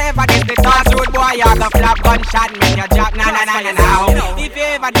 So if you ever did the toss road boy, you go flap gunshot, make your jack, na. If you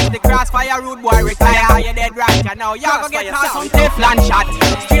ever did the CrossFayah rude boy, retire, you dead right, you know. You go get some Teflon shot.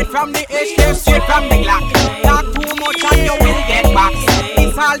 Straight from the HK, straight from the Glock. Talk too much and you will get boxed.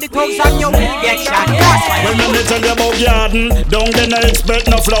 It's all the thugs and you will get shot. When me tell you about garden, don't then I expect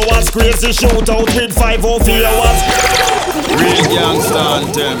no flowers. Crazy shootout with 5 hours. Real gangsta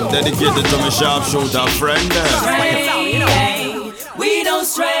anthem, dedicated to my sharpshooter friend. We don't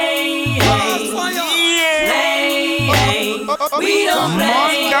stray. We don't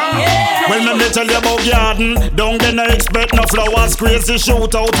play. When me tell you about garden, don't then I expect no flowers. Crazy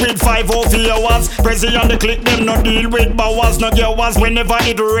shootout with 5 hours. Prezi and the click them no deal with bowers, no girls. Whenever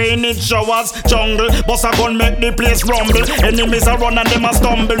it rain it showers. Jungle, boss a gun make the place rumble. Enemies a run and them a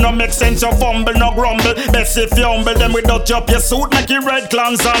stumble. No make sense you fumble, no grumble. Best if you humble them without up your suit. Make it red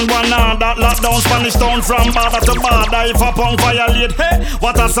clans and one hand that lockdown Spanish town from border to border. If a punk violate, hey,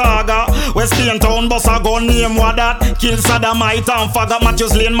 what a saga. West Spain town boss a gun name what that. Kill Saddamite and forgot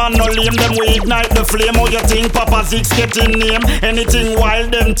Matthews Lane man no lame. Them we ignite the flame. How you think Papa Zix getting name? Anything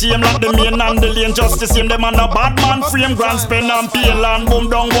wild them team like the main and the lane. Just the same them and a bad man frame. Grand spend and peel and boom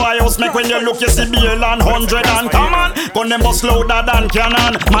down boy house. Make when you look you see bail and 100 and come on. Gun them bust louder than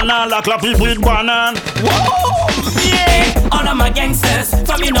cannon. Man all a clap it with banan. Whoa, yeah. All of my gangsters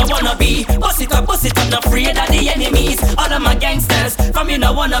from you no wanna be. Bust it up, not afraid of the enemies. All of my gangsters from you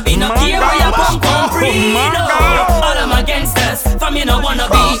no wanna be. No care where you come free. No. All of my gangsters from you no wanna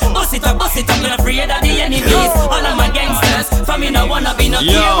be. Bust it up, not afraid of the enemies. All of my gangsters from you no wanna be. No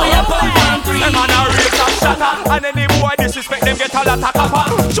care where you come free. Them man a race and shatter, and any boy disrespect them get a lot of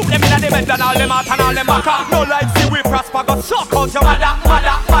copper. Shoot them in the bed and all them out and all them back. No life see we prosper, got suck out your mother.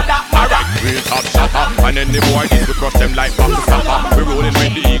 Real top shatter, and any boy this we crush them like back to supper. We rolling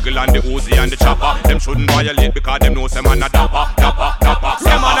with the eagle and the Uzi and the chopper. Them shouldn't violate because them know some man a dapper.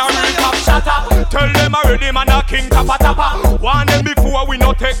 Them man a real top shatter. Tell them already man a king tapper. Warn them before we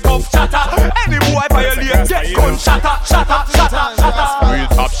no take tough chatter. Any boy violate get gun shatter. Real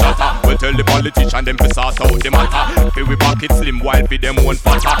top shatter. We tell the politician them to sort out the matter. Fi we pocket slim while fi them one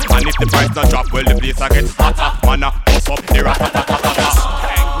fatter. And if the price not drop, well the place a get hotter. Man a bust up the rat.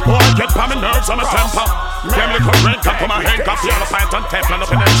 Boy, get pa me nerves and my temper. Them little drink up on my handcuff, the other pint and Teflon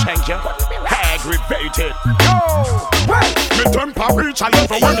up in them shank ya. Aggravated. Me temper reach a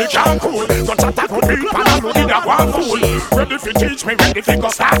level when me can't cool. Gun shot a good beat and I load in a one fool. Ready fi teach me, ready fi go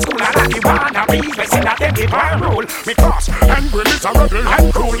start school. And I the wanna be, they say that them divine rule. Me cross, angry miserable and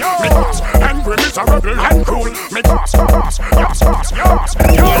cool. Me cross, angry miserable and cool. Me cross. Boy,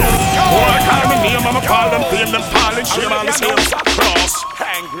 call me name, I'ma call them fame, them falling shame all the same. Cross,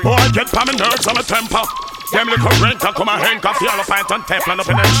 boy, get pa me nerves and my temper. Them little rent and come and handcuff the other pint and Teflon up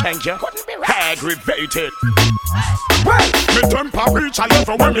in them shank ya. Aggravated. Me temper reach a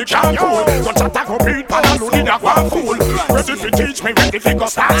level when me can't cool. Gun shot a go beat and I load in a one fool. Ready fi teach me, ready fi go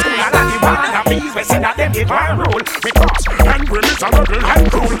start school. And I the wanna be, we say that them divine rule. Me cross, angry, miserable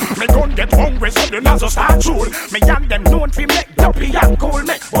and cool. Me gun get hungry so the nozzle start drool. Me and them known fi make dopey and cool.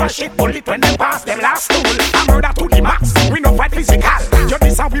 Make worship bullet when them pass them last stool. I murder to the max, we no fight physical. You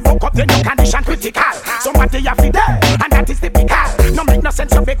this how we woke up, then your condition critical. Somebody have it there, and that is typical. No make no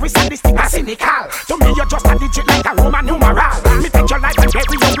sense, you make we sadistic and cynical. To me you're just a digit like a Roman numeral. Me take your life and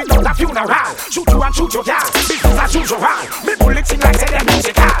bury you without a funeral. Shoot you and shoot your gal, business as usual. Me bullets in like say they're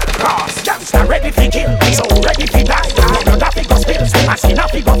musical. Cross, gangster ready fi kill, so ready fi die. No that fi go spill, and see that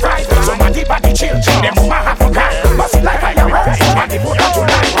fi go fry. Somebody body chill, them woman have to cry. Bust it like fireworks, and the boat of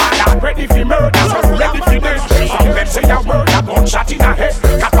July. I'm ready fi murder, so ready fi death. Some them say a word, a gunshot in a head.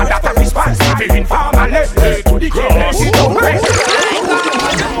 Kappa that a response, fi informer led. To the cross, it don't break.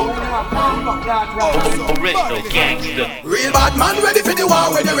 Original gangster. Real bad man ready for the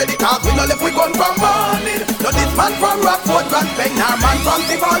war when you ready talk. We no left we gun from morning. No this man from Rockford, Grand Bank, nor man from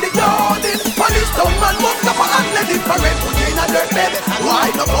Tivoli Jordan. Police town man must up and let it parade. Put you in a dirt bed.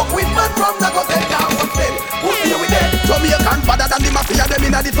 Why no fuck with man from Nagotel down one bed? Who see you with them? Jamaican better than the mafia them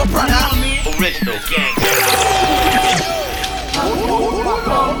in a the soprano. Original gangster.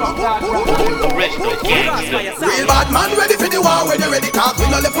 Original gangster. Real bad man ready for the war when you ready talk. We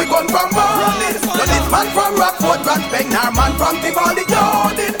no left we gun from morning. No this man from Rockford, Grand Bank, nor man from Tivoli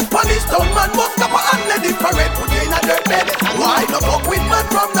Jordan. Police town man must up and let it parade. Put you in a dirt bed. Why no fuck with man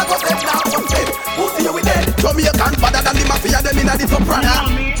from Nagotel down one bed? Who see you with them? Jamaican better than the mafia them in a the soprano.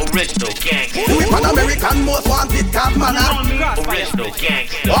 Original gangster. We Pan American most wanted cop manna. Original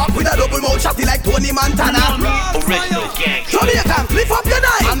gangster. Walk with a double mouth shotty like Tony Montana. Original gangster. Jamaican, lift up your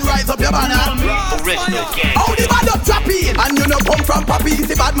knife and rise up your banner. Original gangster. How the bad up drop in? And you know come from Papi.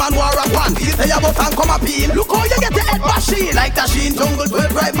 The bad man war a pan. He say about and come up in. Look how you get your head machine. Like the Sheen jungle bird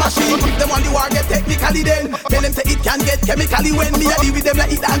drive machine. If them on the war get technically then. Tell them say it can get chemically when me a deal with them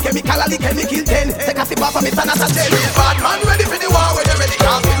like it and chemically chemical 10. Take a sip off of me stand as a tell. Bad man ready for the war when they ready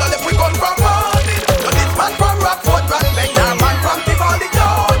cause we know if we gun from morning. No this man from Rockford, Grand Bank, nor man from Tivoli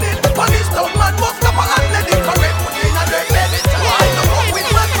Jordan. Police town man must stop and let it correct. Put you in a dirt bed. Why no fuck with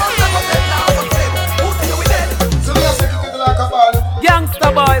man from Nagotel now one bed? Who see you with them? So they say you like a ball.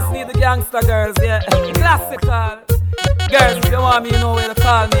 Gangsta boys need the gangsta girls, yeah. Classical. Girls, if you want me, you know where to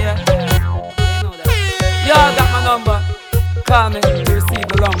call me, yeah. You know that. Y'all got my number. Call me to receive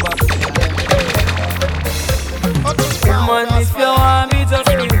the lumber. Man, if you want me, just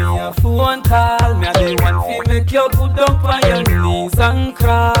give me a phone call. Me a the one fi make you go down on your knees and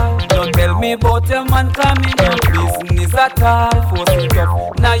crawl. Don't tell me about your man, cause me no business at all. Force it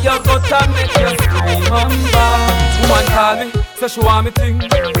up, now you go to make you scream and bawl. Woman call me, say she want me thing.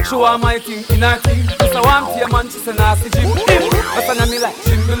 She want my thing in her thing. Cause I want your man, she say nasty Jim. That's why me like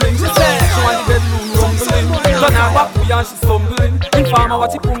jimbling. She say she want the bedroom rumbling. Turn her back to you and she stumbling. Informer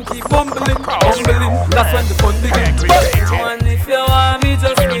what she pum keep bumbling. Bumbling, that's when the fun begins. And if you want me,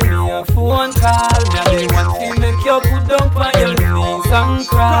 just give me a phone call. Me a the one to make you put down on your knees and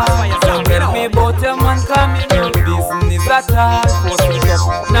crawl. Don't tell me about your man, cause me no business at all. Force it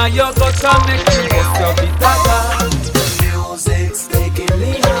up, now you got to make me bust your beat at all. Music's taking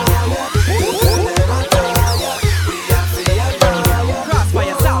me higher. You will never tire. We have to admire.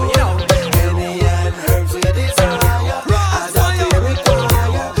 CrossFayah sound, you know. Any and herbs we desire. As I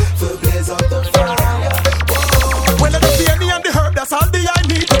require to blaze up the fire. Well, let the any and the herb, that's all the I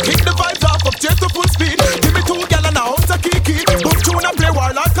need to kick the vibes off of jet to full speed. Give me 2 gal and a house to kiki. Book tune and play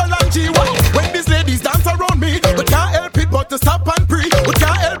war like a G. When these ladies dance around me, we can't help it but to stop and pray. We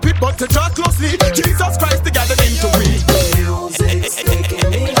can't help it but to draw closely. Jesus Christ, they gathered into we. Music's taking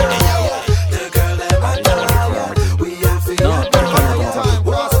me higher. The girl them admire. We have to admire.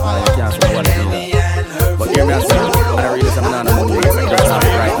 Any and herbs but hear me as well. I don't really say I'm not a Monday. That's not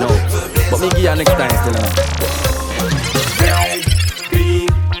it right now. But me give you next time still enough.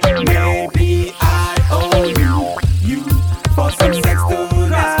 Maybe I owe you for some sex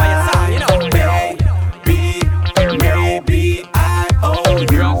tonight. Maybe I owe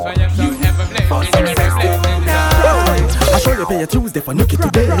you be a Tuesday for nookie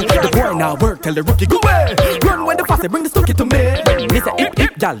today. The boy now work, tell the rookie go away. Run when the FASSIE bring the stookie to me. Me say hip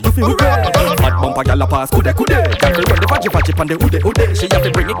hip gal, you feel me way. Hot bumper gal a pass, kude kude. Gal fi run the faji faji pan the ude ude. She have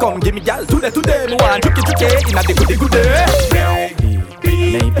to bring it come, give me gal today. Me want nookie inna the goody goody.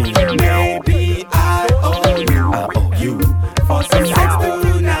 Maybe I owe you for some sex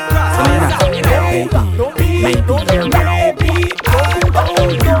tonight. Maybe I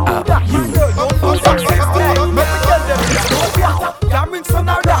owe you for some sex tonight. Can't bring son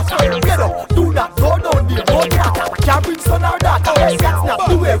or daughter. Get up, do that, go down there, no water. Can't bring son or daughter. That's not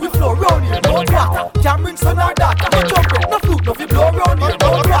the way we flow round here, no water. Can't bring son or daughter. No trumpet, no flute, no fi blow round here, no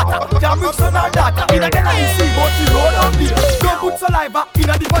water. Can't bring son or daughter. In a get a easy, but you roll down there. Don't put saliva in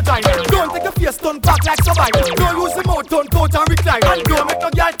a the vagina. Don't take a face, turn back like survivor. Don't use the mouth, turn coat and recline. And don't make no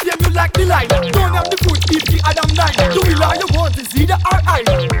girl tame you like the line. Don't have the foot, if the Adam line. You will all you want is either or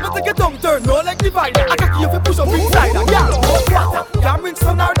either. Not take a tongue turn, no like divider. I can keep you push up inside. Yeah, no water. Can't bring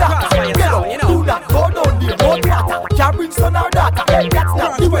son or daughter. Get up, do that, go down there, no water. Can't bring son or daughter. That's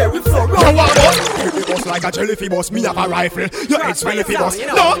not the way we flow round. You want us? You bust like a jellyfish bus. Me have a rifle. Your head's ready for bus.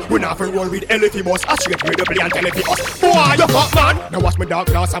 No, we not for roll with elephant bus. I straight with the play and telephone bus. Boy, you fuck man. Now watch me dark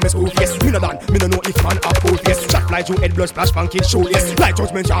glass and me smooth face. Me no done. Me no know if man have both face. Shot fly through head blood splash funky show yes. Like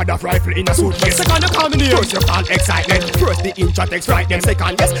judgment yard of rifle in a suitcase. Second you call me name. First you call excitement. First the intro text right them.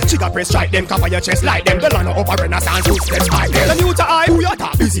 Second yes. Trigger press strike them. Cover your chest like them. The line up a renaissance footsteps high them. The new to eye. Who you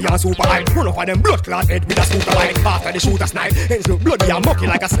talk? Busy and super high. Run up on them blood clot head with a scooter bike. After the shooter snipe. Ends look bloody and mucky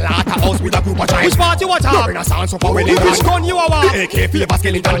like a slaughterhouse with a group of giants. Which part you watch out? Renaissance super well in which gun you are? The AK favor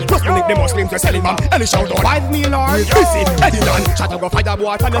skeleton. Plus you make the Muslims to selling man. Any shout out 5 million lord. Busy, Eddie Dan. Chat up go fire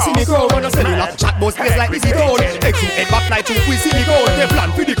boy from the city crowd. On the cellular. Chat boss plays like busy town. Exit head back fly to we city crowd. They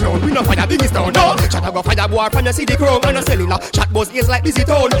plan for the crown. We no fire biggest town. No. Chat up go fire boy from the city crowd. On the cellular. Chat boss plays like busy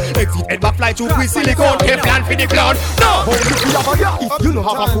town. Exit head back fly to we silicone. They plan for the clown. No. If you no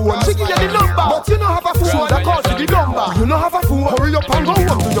have a phone, she give you the number. But you no have a phone, that calls you the number. You no have a phone, hurry up and go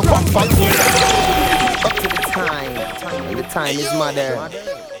up to your comfort. Up to the time, and the time is modern.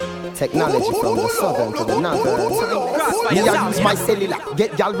 Technology from the southern to the northern. Me a use my cellular,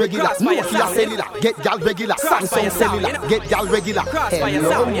 get y'all regular. Nokia cellular, get y'all regular. Samsung cellular, get y'all regular.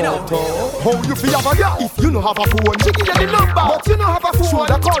 Hello, moto. How you feel about ya? If you no have a phone, she give you the number. But you no have a phone, show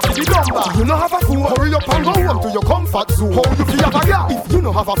that calls you the number. You no have a phone, hurry up and go home to your comfort zone. How you feel about ya? If you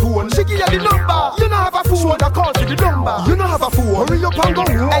no have a phone, she give you the number. You no have a phone, show that calls you the number. You no have a phone, hurry up and go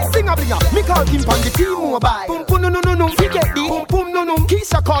home. Hey, sing a blinger, me call him on the T-Mobile. Boom boom no no no no, forget the boom boom no no.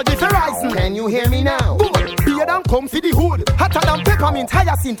 Keisha called the Verizon. Can you hear me now? Boom, beer than come for the hood. Hotter than peppermint,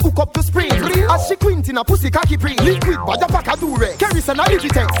 hyacinth, hook up to spring. As she quint in a pussy cocky pre. Liquid, by your pack a do-rag. Kerosene and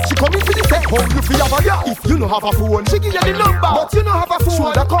Livitex, she come in for the set. How you feel about ya? If you no have a phone, she give you the number. But you no have a phone,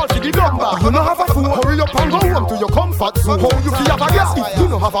 show that call for the number. You no have a phone, hurry up and go home to your comfort zone. How you feel about ya? If you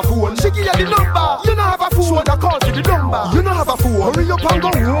no have a phone, she give you the number. You no have a phone, show that call for the number. You no have a phone, hurry up and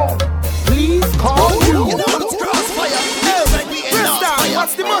go home. Please call you. You know it's CrossFayah.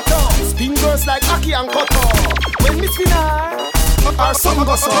 What's the motto? Spin girls like Aki and Koto. When me spin her, our song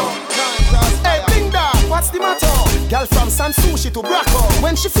goes on. Hey, bling da, what's the motto? Girl from San Sushi to Braco.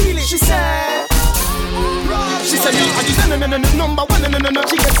 When she feel it, she said. She said, me are the number one.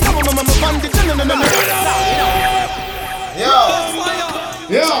 She gets come on, bandit.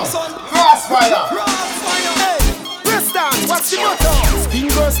 Yo, CrossFayah. Hey, press down, what's the motto? Spin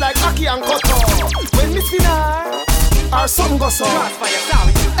girls like Aki and Koto. When me spin her, our song goes on.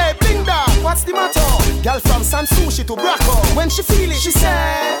 Hey, bling da, what's the motto? Girl from San Sushi to Braco. When she feel it, she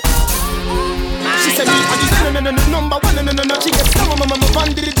said. She said me are the number one. She gets come on,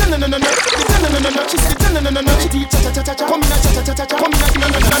 bandit. She said she teach cha-cha-cha-cha. Come in cha-cha-cha-cha. Come in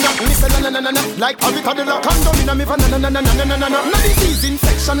listen like avocado. Condom in a me no disease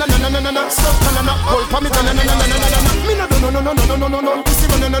infection. Stuff hold pa me me no pussy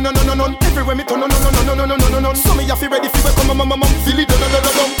everywhere me turn no. So me have to ready for come feel it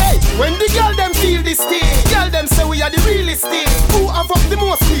Hey, when the girl them feel this thing, girl them say we are the realest thing. Who have up the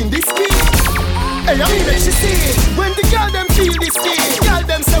most clean this skin? Hey, I mean that she see. When the girl them feel this thing, girl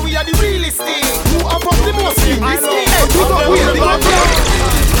them say we are the realest thing. Who have up the most clean this skin?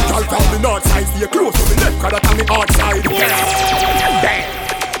 Girl from the north side, stay close to the left, cause that's on the hard side.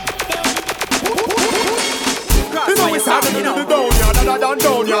 You know it's hard to do the down ya,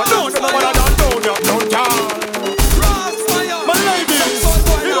 down ya. No, it's not down ya. My ladies,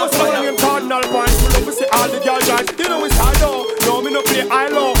 you know some of them cardinal points. We love to see all the girl guys. You know it's hard though. No, me no play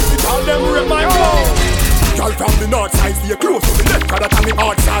I.O.U. It's all them rip my flow. Girl from the north side, stay close to the left, cause that's on the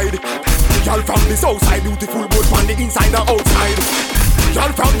hard side. Girl from the south side, beautiful both on the inside and outside.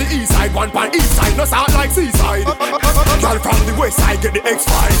 Girl from the east side, one pan east side, no start like seaside. Girl from the west side get the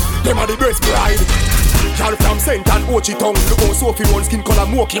X5, them are the best bride. Girl from St. and Ochi Town, look how Sophie one skin color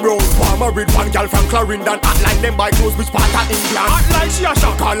Moki Brown. Farmer with one girl from Clarendon, act like them by clothes which part of England. Act like she a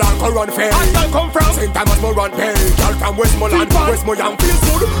shot, call her Coron Fair. And girl come from St. Thomas Moran Perry. Girl from Westmoreland, Westmoreland feels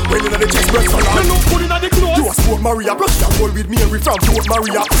good. When in the chest breast color, you look good in the clothes. You a Sport Maria, plus you a roll with Mary from Fort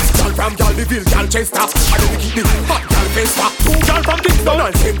Maria. Girl from Galville, girl Chester, and then we keep the hot girl Festa. Two girl from Kingston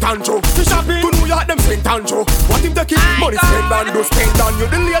and St. Andrew. To shopping, to New York them St. Andrew. What if they keep money spend on you, spend on you,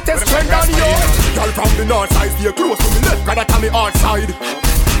 the latest trend on you. Girl from the north side, stay close to me left, cause that's on me hard side.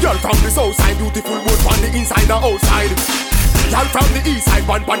 Girl from the south side, beautiful both on the inside and outside. Girl from the east side,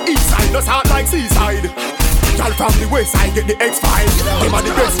 one east side, no start like seaside. Girl from the west side, get the X5, them are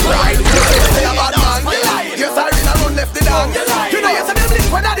the best bride. You say a bad man, you're sorry I run left the down. You know you say them link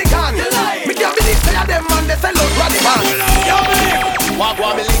when they can. Me can't believe say a them man, they sell out radical. You believe?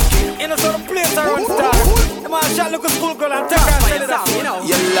 What me link? You know so the place around star. The man shot look a school girl and take her and sell it out, you know.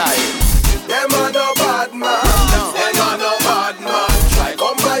 You lie. Them are no bad man. Them are no bad man. Try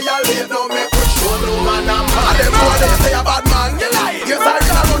come violate, no make we show no man a man. And them boy they say a bad man. You lie. You sorry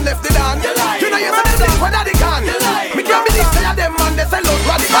I run left the down. You know you say them link when they can. Me can't believe say a them man, they sell out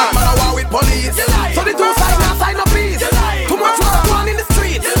radical. Man a war with police. So the two sides now sign up peace. Too much water going in the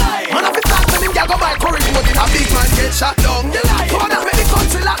street. Man if it's start when him go buy courage, but a big man get shot down. Come on and make the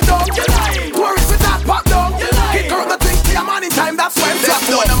country lock down. Tourists with that pop down. Kick her up the thing to your man in time, that's when that's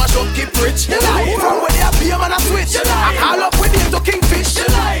done. I'm a shop keep rich. From where they appear, man a switch. I call up with him to kingfish.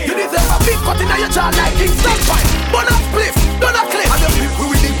 You deserve a big cut in your jaw like King Starfight. But not spliff, don't a clip. And them people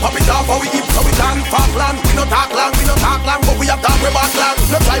we will pop it off or we keep so we can Falkland. We no talk long, but we have talk we back long.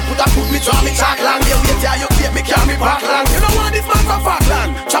 No try put a foot me draw me chat long. You wait till you keep me carry back long. You know what this man from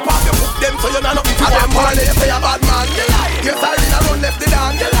Falkland? Chop off your foot them so you know nothing to them. And they say a bad man. You sorry I run left the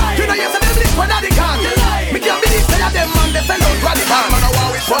down. You know you say them live when they can. Me can't believe say a them man they sell out radical. Man a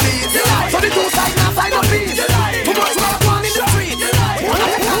war with police. So the two sides now sign up peace. Too much work going in the street. One of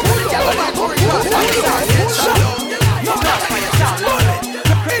them can't put it together by touring class. And we can't get shut down.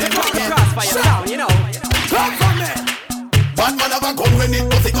 CrossFayah sound, you know. Bad man have a gun when it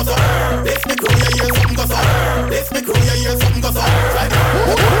pussy goes up. This me crew, you hear something goes up. This me crew, you hear something goes up.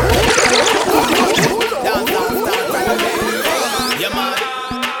 Yeah, man.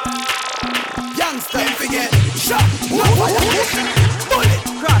 Youngster, don't forget. Shot, no fire. Bullet.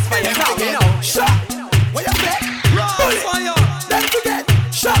 CrossFayah sound, you know. Shot. What you say? Bullet. Don't forget.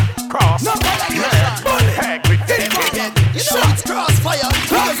 Shot. Cross. No fire. Bullet. Don't forget. Shot. CrossFayah.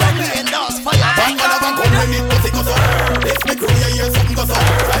 CrossFayah and DAWG. Bad man have a gun when it pussy goes up. This me crew, you hear something goes up.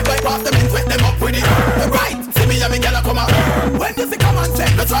 Drive by past them and wet them up with it. Right. See me and me gyal a come out. When you see come and say,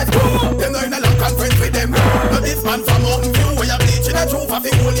 let's try to go. Them know in a long conference with them. But this man from Mountain View, where you bleaching a truth of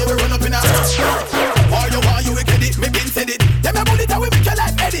the whole you will run up in a. All you want, you will get it. Me been said it. Them a bullet and we make your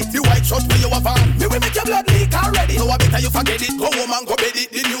life edit. The white shot where you have on. Me will make your blood leak already. So I better you forget it. Go home and go bed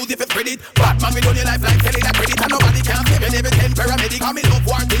it. The news if it's spread it. Batman we done your life like selling a credit. And nobody can save you. Never 10 paramedic. And me love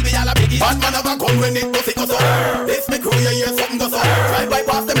war till me all a biggie. Batman have a gun when it pussy goes up. This me crew, you hear something goes up. Drive by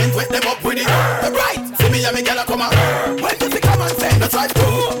past them and wet them up with it. Right. See me and me gyal a come out. When you see come and say, let's try to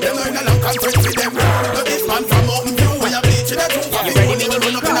go. Them know in a long conference with them. But this man from Mountain View, where you bleaching a truth of the whole you will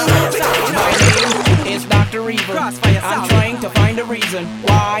run up in a. My name is Dr. Evil. I'm trying to find a reason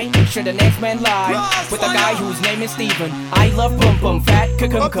why should the next man lie with a guy whose name is Steven. I love pum pum, fat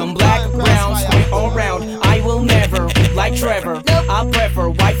cum black, brown, squint all round. I will never, like Trevor, I'll prefer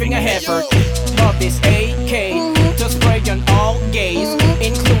wifing a heifer. But this AK to spray on all gays,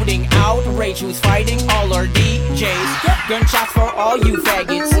 including outrage who's fighting all our DJs. Gunshots for all you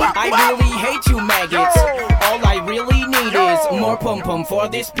faggots. I really hate you maggots. All I really need is more pum pum for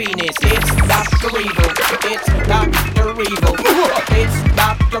this penis. It's Dr. Evil. It's Dr. Evil. It's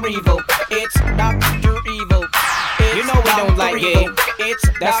Dr. Evil. It's Dr. Evil. You know we don't like gay.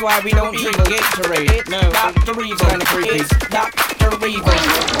 That's why we don't drink Gatorade. No, Dr. Evil. It's Dr. Evil.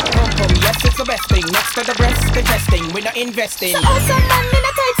 Pum pum, yes, it's the best thing. Next to the breast, the testing. We're not investing. So awesome man, in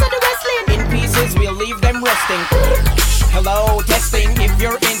the tights of the wrestling. In pieces, we'll leave them resting. Hello, testing. If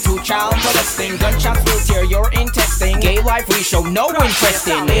you're into child molesting, gunshots will tear your intestine. Gay life, we show no interest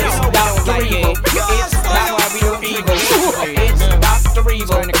in. It's Dr. Evil. It's that's why we are evil. It's Dr.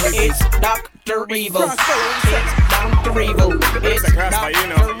 Evil. It's Dr. Evil. It's Dr. Evil. It's Dr.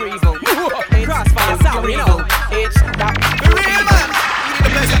 Evil. It's Dr. Evil. It's Dr. Real man. The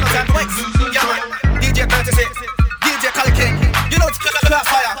best of time to Mixx. Yeah man. DJ 36. DJ CALICO. You know it's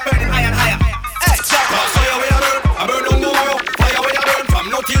CrossFayah. Burning higher and higher. Hey, CrossFayah where you burn. I burn down tomorrow. Fire where you burn. From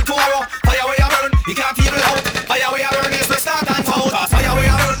now till tomorrow. Fire where you burn. You can't feel it out. Fire where you burn is the start and fall. CrossFayah where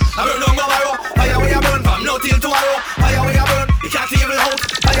you burn.